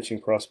 #1 pitching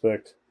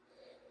prospect.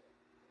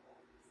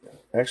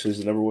 Actually,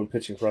 he's the #1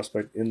 pitching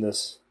prospect in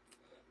this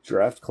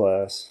draft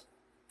class.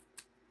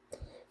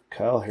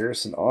 Kyle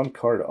Harrison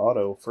on-card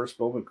auto. First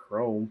Bowman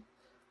Chrome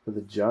for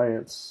the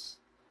Giants.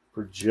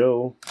 For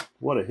Joe.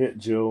 What a hit,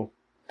 Joe.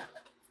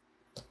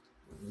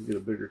 Let me get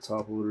a bigger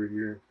top loader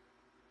here.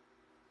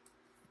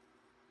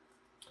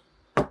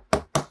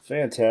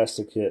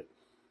 Fantastic hit.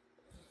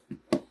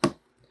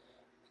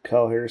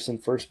 Kyle Harrison,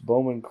 first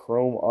Bowman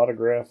Chrome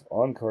autograph,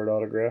 on-card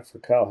autograph for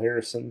Kyle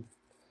Harrison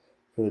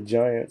for the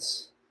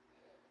Giants.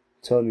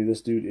 I'm telling you,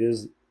 this dude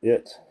is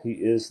it. He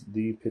is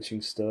the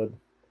pitching stud.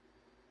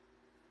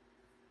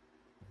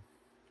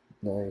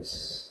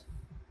 Nice.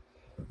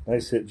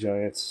 Nice hit,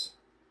 Giants.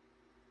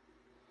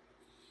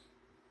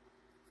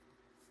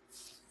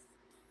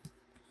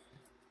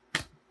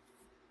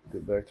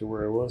 Get back to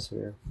where I was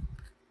here.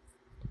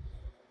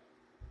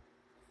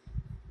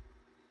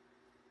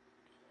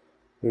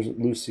 There's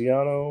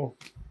Luciano.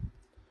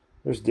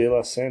 There's De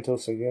Los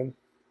Santos again.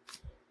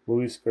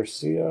 Luis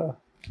Garcia.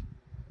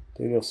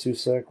 Daniel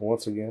Susac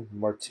once again.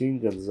 Martin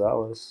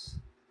Gonzalez.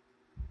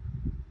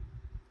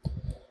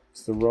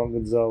 It's the wrong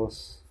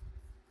Gonzalez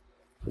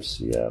for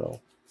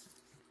Seattle.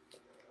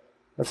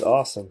 That's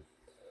awesome.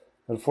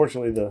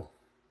 Unfortunately,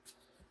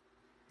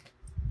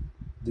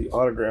 the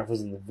autograph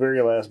was in the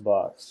very last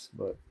box,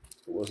 but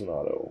it was an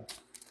auto.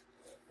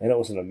 And it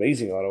was an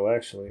amazing auto,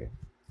 actually.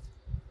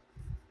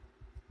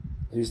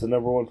 He's the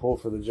 #1 pull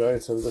for the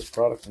Giants out of this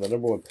product and the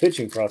 #1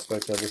 pitching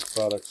prospect out of this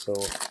product. So,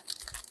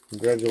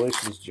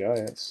 congratulations,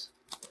 Giants.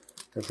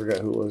 I forgot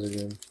who it was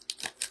again.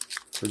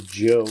 For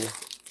Joe.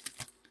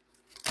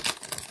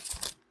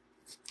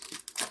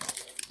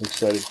 I'm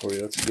excited for you.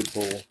 That's a good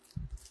pull.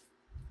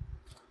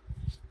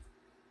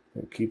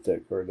 And keep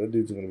that card. That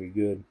dude's going to be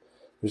good.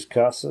 There's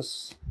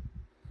Casas.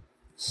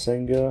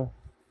 Senga.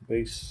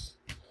 Base.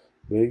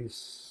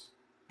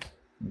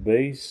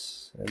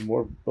 And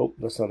more. Oh,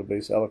 that's not a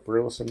base. Alec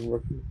Burleson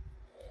rookie.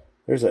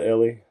 There's a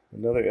Ellie.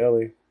 Another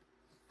Ellie.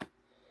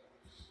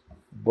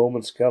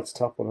 Bowman Scouts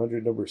Top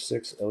 100,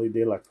 #6. Ellie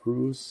De La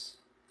Cruz.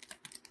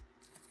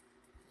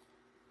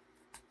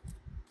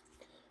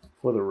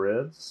 For the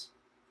Reds.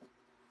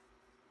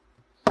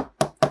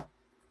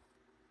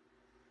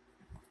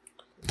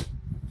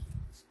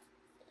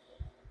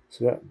 So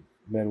we got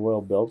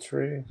Manuel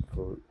Beltre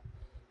for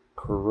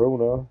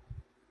Corona.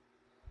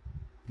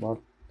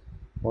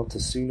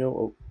 Montesino.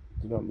 Oh,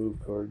 do not move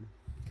card.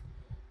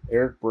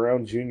 Eric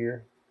Brown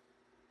Jr.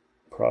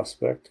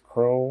 Prospect.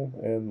 Chrome.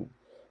 And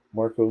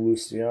Marco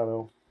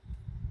Luciano.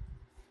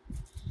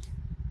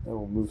 I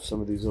will move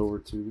some of these over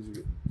too. These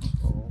are getting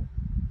tall.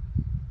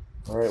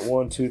 All right,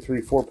 1, 2,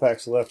 3, 4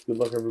 packs left. Good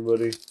luck,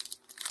 everybody.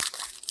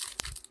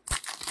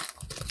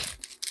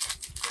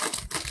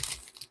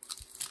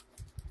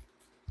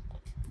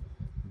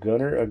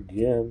 Gunnar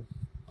again.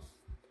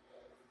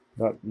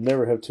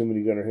 Never have too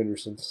many Gunnar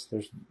Hendersons.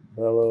 There's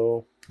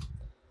Bello,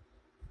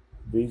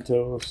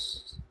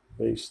 Vitos,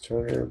 base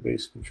Turner,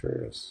 base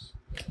Contreras,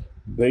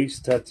 base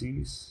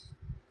Tatis,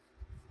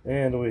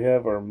 and we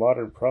have our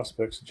modern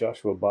prospects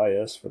Joshua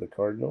Baez for the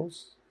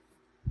Cardinals.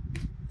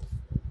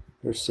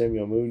 There's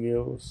Samuel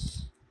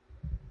Munoz,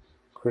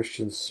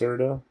 Christian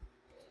Serta,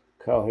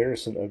 Kyle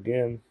Harrison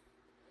again.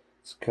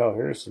 It's a Kyle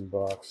Harrison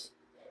box.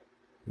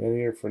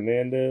 Yanier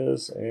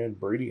Fernandez and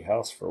Brady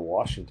House for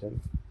Washington.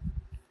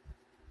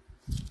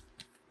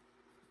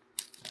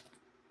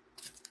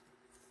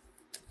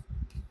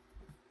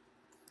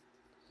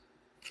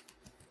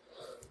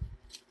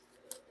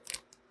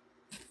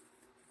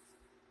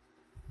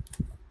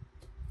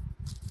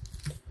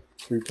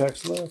 Three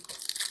packs left.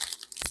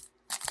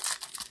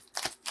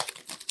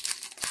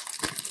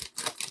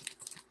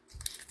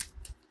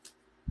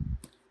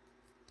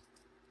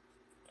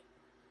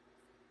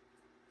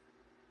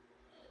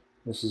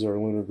 This is our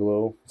Lunar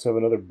Glow. Let's have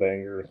another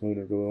banger with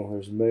Lunar Glow.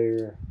 There's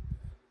Mayer,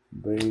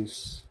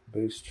 base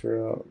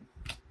Trout,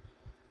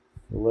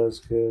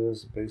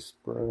 Velazquez, base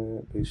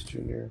Bryant, base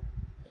Junior.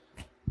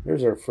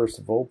 There's our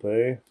first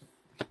Volpe.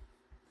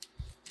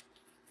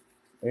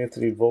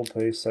 Anthony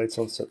Volpe sights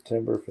on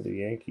September for the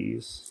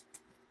Yankees.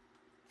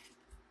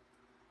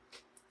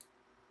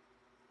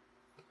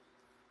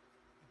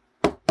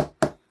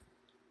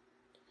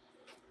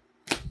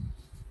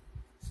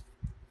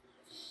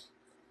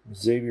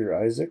 Xavier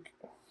Isaac,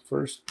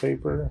 first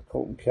paper.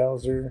 Colton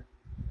Cowser,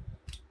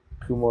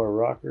 Kumar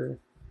Rocker.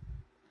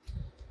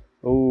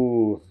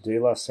 Oh, De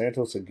Los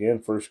Santos again,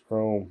 first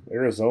chrome.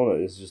 Arizona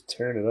is just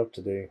tearing it up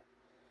today.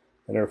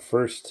 And our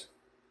first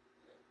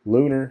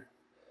Lunar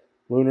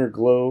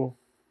Glow.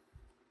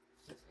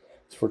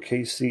 It's for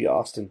KC,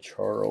 Austin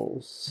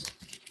Charles.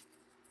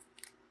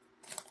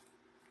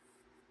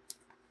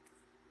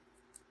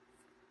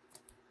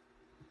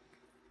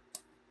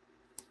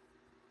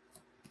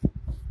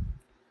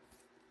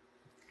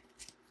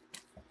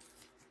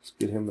 Let's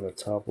get him in a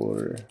top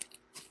loader.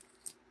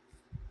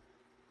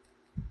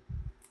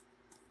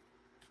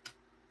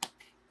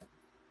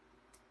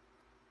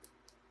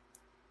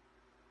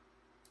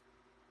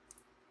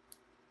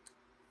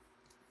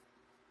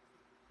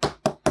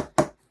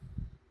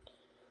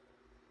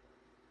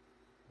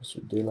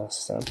 Mr. De Los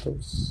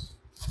Santos.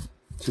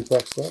 2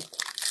 packs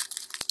left.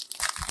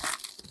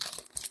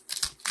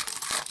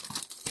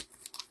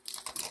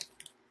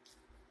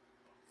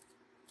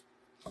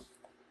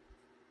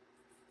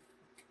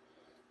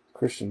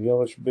 Christian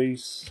Yelich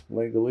base.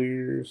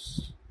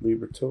 Langoliers.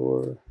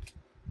 Liberatore.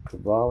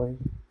 Cavalli.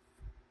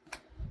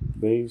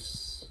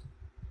 Base.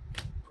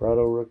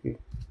 Prado rookie.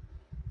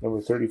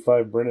 Number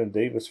 35, Brennan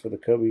Davis for the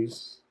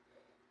Cubbies.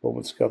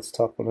 Bowman Scouts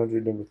Top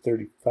 100, number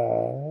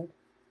 35.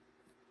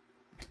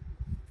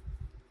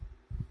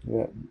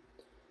 Yeah,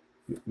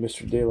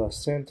 Mr. De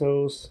Los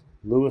Santos,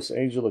 Luis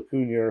Angel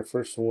Acuna, our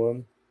first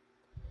one.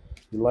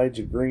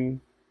 Elijah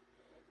Green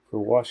for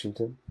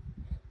Washington.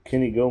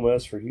 Kenny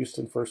Gomez for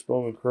Houston, first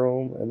Bowman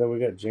Chrome. And then we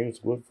got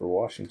James Wood for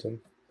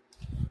Washington.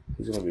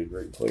 He's going to be a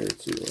great player,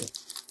 too.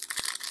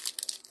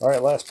 All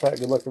right, last pack.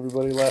 Good luck,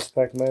 everybody. Last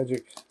pack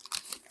magic.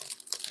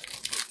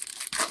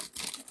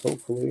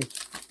 Hopefully.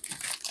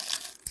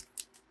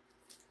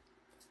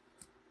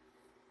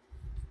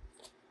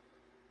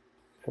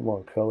 Come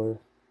on, color.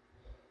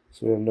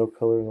 So we have no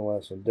color in the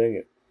last one. Dang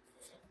it.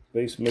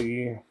 Base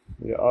Miggy.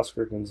 We got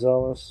Oscar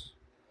Gonzalez.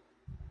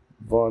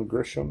 Vaughn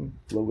Grisham.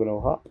 Logan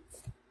O'Hop.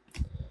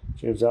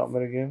 James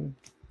Outman again.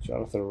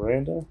 Jonathan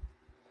Aranda.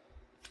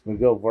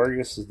 Miguel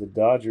Vargas is the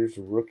Dodgers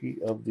Rookie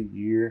of the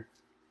Year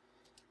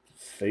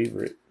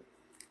favorite.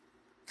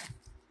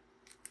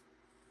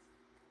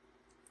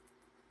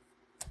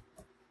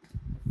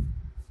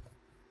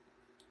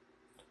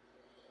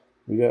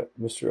 We got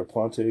Mr.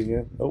 Aponte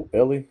again. Oh,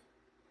 Ellie.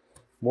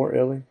 More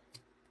Ellie.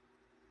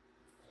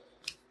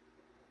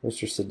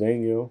 Mr.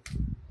 Cedeno.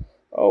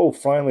 Oh,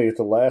 finally, at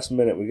the last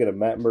minute, we get a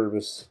Matt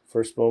Mervis.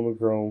 First Bowman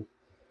Chrome.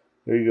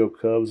 There you go,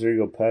 Cubs. There you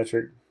go,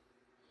 Patrick.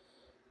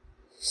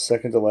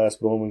 Second to last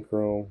Bowman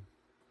Chrome.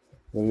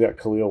 Then we got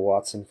Khalil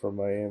Watson from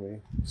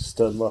Miami.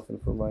 Stud Muffin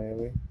from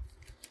Miami.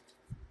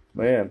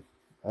 Man,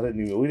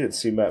 we didn't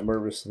see Matt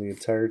Mervis in the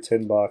entire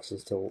 10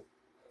 boxes till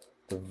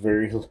the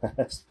very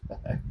last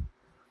pack.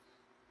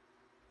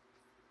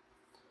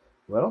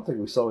 Well, I don't think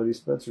we saw any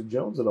Spencer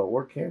Jones at all,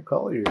 or Cam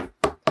Collier.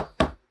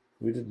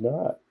 We did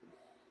not.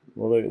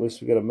 Well, at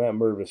least we got a Matt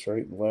Mervis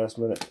right in the last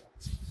minute.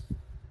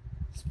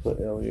 Let's put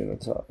Ellie in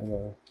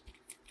a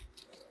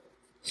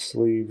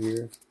sleeve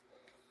here.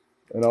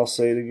 And I'll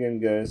say it again,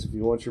 guys. If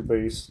you want your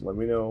base, let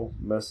me know.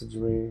 Message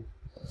me.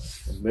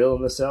 I'm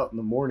mailing this out in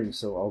the morning,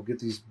 so I'll get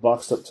these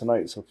boxed up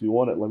tonight. So if you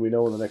want it, let me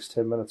know in the next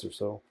 10 minutes or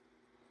so.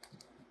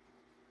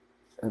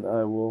 And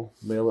I will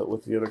mail it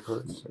with the other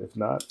cards. If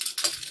not,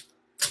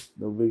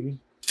 no biggie.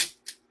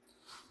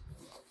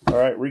 All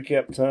right,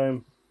 recap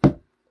time.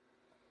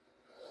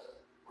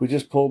 We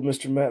just pulled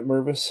Mr. Matt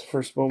Mervis,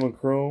 first Bowman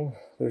Chrome.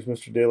 There's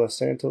Mr. De Los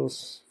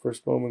Santos,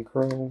 first Bowman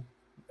Chrome.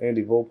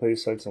 Andy Volpe,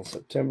 sights on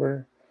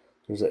September.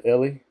 There's a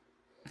Ellie,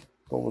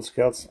 Bowman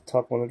Scouts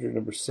Top 100,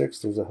 number 6.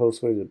 There's a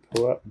Josue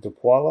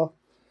DePuala,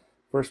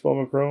 first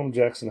Bowman Chrome.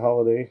 Jackson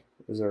Holiday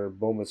is our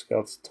Bowman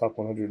Scouts Top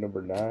 100,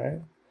 number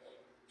 9.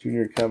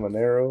 Junior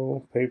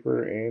Caminero,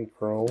 paper and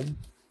chrome.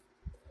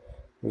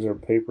 There's our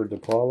paper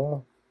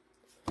DePaula.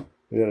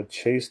 We got a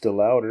Chase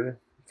DeLauder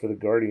for the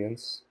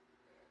Guardians.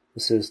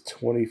 This is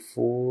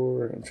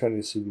 24. I'm trying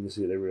to see if you can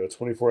see it. There we go.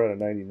 24 out of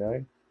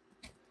 99.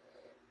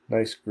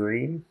 Nice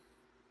green.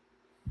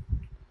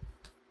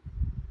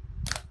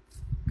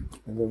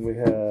 And then we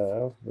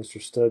have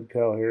Mr. Stud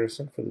Kyle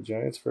Harrison for the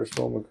Giants, first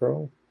Bowman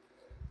Chrome.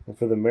 And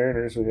for the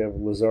Mariners, we have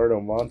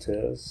Lizardo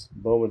Montez,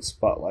 Bowman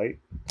Spotlight.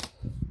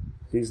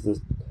 He's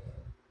the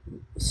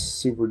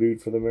super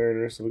dude for the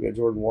Mariners. So we got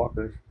Jordan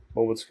Walker,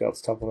 Bowman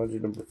Scouts Top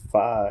 100, number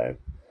 5.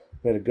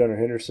 We had a Gunnar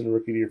Henderson,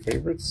 Rookie to Your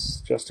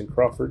Favorites. Justin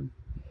Crawford,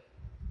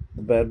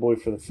 the bad boy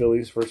for the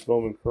Phillies, first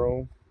Bowman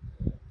Chrome.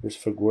 There's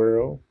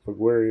Figueroa,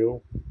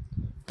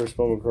 first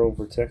Bowman Chrome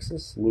for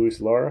Texas. Luis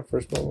Lara,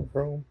 first Bowman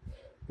Chrome.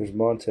 There's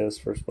Montez,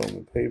 first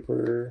Bowman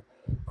paper.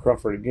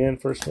 Crawford again,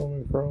 first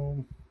Bowman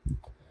Chrome.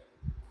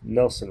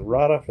 Nelson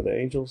Rada for the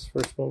Angels,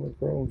 first Bowman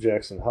Chrome.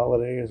 Jackson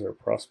Holiday is our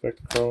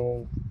prospect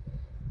Chrome.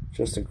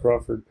 Justin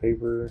Crawford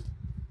paper.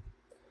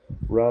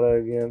 Rada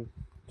again.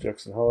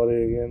 Jackson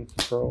Holiday again,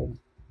 Chrome.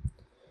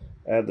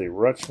 Adley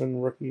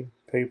Rutschman rookie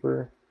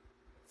paper.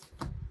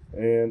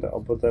 And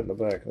I'll put that in the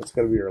back. That's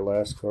got to be our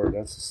last card.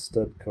 That's a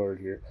stud card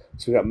here.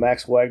 So we got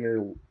Max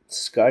Wagner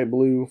Sky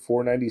Blue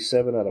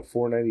 497 out of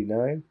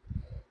 499.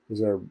 This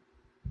is our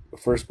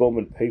first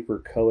Bowman paper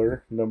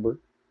color number.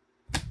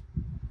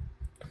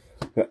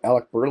 We got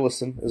Alec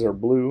Burleson is our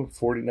blue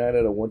 49 out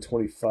of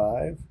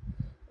 125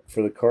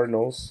 for the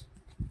Cardinals.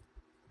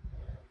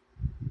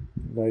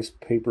 Nice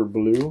paper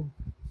blue.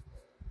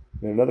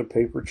 And another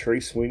paper, Trey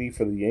Sweeney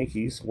for the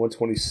Yankees,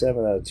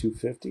 127 out of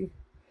 250.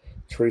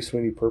 Trey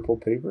Sweeney purple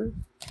paper.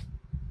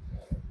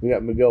 We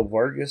got Miguel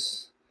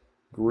Vargas,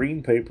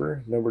 green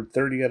paper, numbered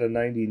 30 out of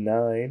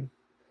 99.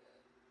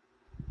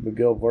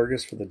 Miguel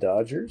Vargas for the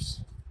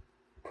Dodgers.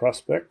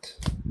 Prospect.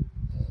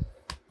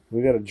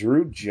 We got a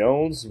Drew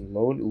Jones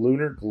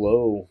Lunar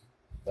Glow.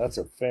 That's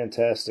a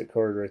fantastic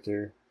card right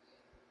there.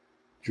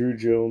 Drew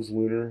Jones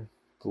Lunar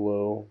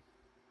Glow.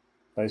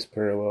 Nice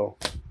parallel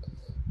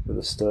for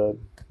the stud.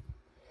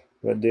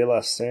 We got De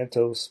Los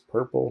Santos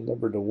purple,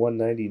 numbered to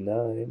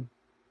 199.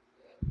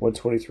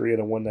 123 out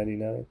of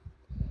 199.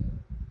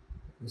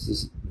 This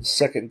is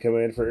second in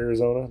command for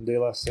Arizona, De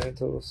Los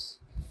Santos.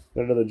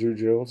 Got another Drew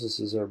Jones. This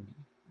is our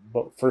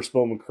first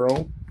Bowman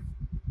Chrome.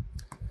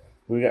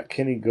 We got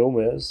Kenny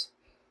Gomez,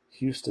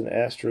 Houston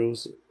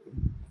Astros,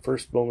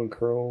 first Bowman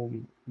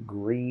Chrome,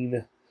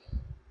 green.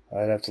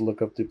 I'd have to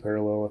look up the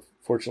parallel.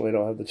 Fortunately, I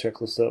don't have the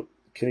checklist up.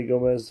 Kenny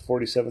Gomez,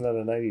 47 out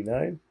of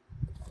 99.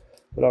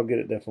 But I'll get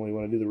it definitely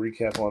when I do the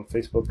recap on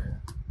Facebook.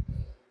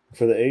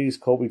 For the A's,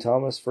 Colby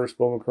Thomas, first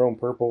Bowman Chrome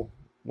purple,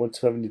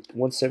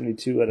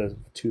 172 out of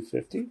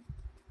 250.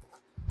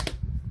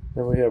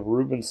 Then we have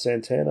Ruben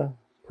Santana,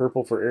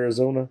 purple for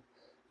Arizona,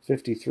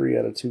 53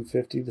 out of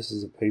 250. This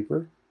is a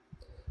paper.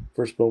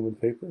 First Bowman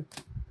paper.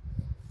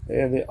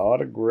 And the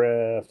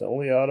autograph, the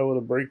only auto with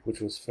a break, which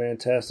was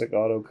fantastic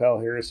auto, Kyle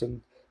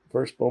Harrison,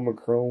 first Bowman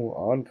Chrome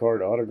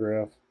on-card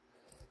autograph.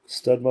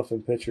 Stud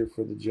muffin pitcher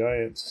for the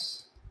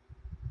Giants.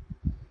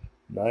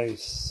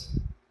 Nice.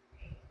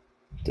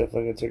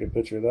 Definitely going to take a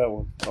picture of that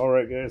one.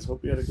 Alright, guys.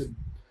 Hope you had a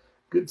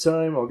good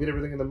time. I'll get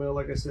everything in the mail,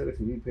 like I said. If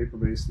you need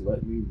paper-based,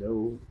 let me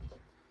know.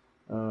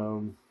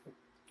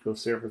 Go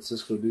San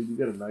Francisco, dude. You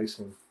got a nice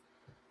one.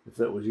 If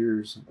that was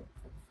yours.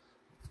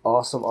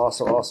 Awesome,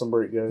 awesome, awesome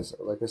break, guys.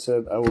 Like I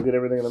said, I will get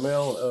everything in the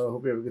mail.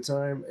 Hope you have a good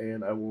time,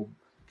 and I will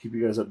keep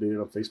you guys updated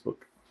on Facebook,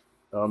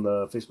 on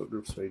the Facebook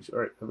groups page. All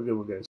right, have a good one, guys.